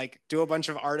 So they like do a bunch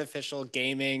of artificial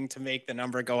gaming to make the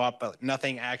number go up, but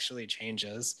nothing actually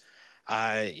changes.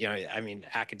 I mean,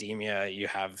 academia, you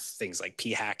have things like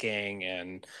p-hacking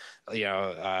and,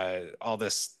 all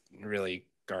this really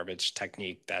garbage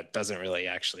technique that doesn't really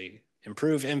actually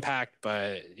improve impact,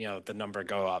 but, the number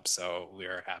go up. So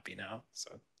we're happy now.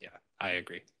 So yeah, I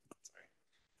agree.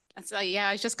 Sorry. So yeah,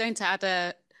 I was just going to add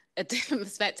a different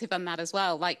perspective on that as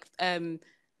well. Like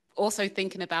also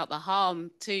thinking about the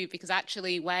harm too, because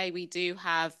actually where we do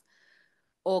have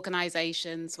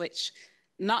organizations, which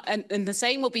not, and the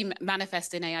same will be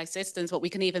manifest in AI systems, but we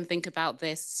can even think about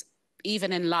this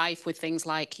even in life with things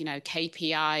like, you know,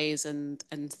 KPIs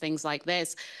and things like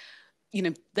this. You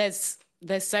know, there's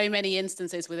so many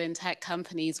instances within tech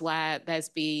companies where there's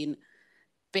been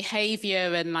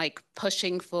behavior and like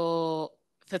pushing for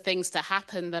things to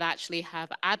happen that actually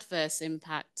have adverse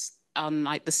impacts on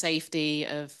like the safety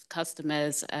of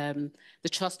customers, the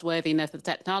trustworthiness of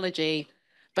technology,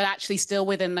 but actually still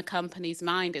within the company's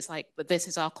mind, it's like, but this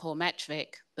is our core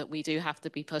metric that we do have to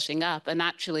be pushing up. And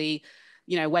actually,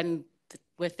 you know, when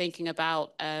we're thinking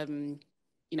about, you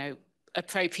know,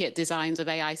 appropriate designs of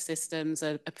AI systems,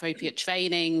 appropriate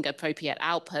training, appropriate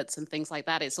outputs and things like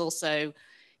that, it's also,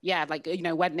 yeah, like, you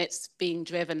know, when it's being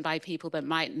driven by people that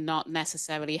might not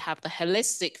necessarily have the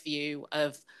holistic view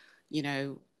of, you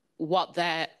know, what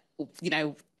they're, you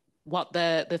know, what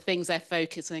the things they're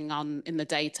focusing on in the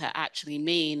data actually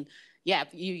mean, yeah,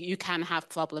 you can have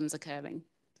problems occurring.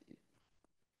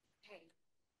 Okay.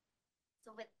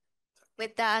 So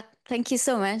with that, thank you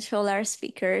so much, all our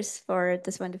speakers, for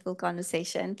this wonderful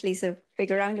conversation. Please a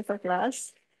big round of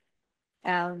applause.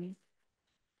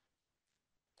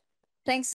 Thanks.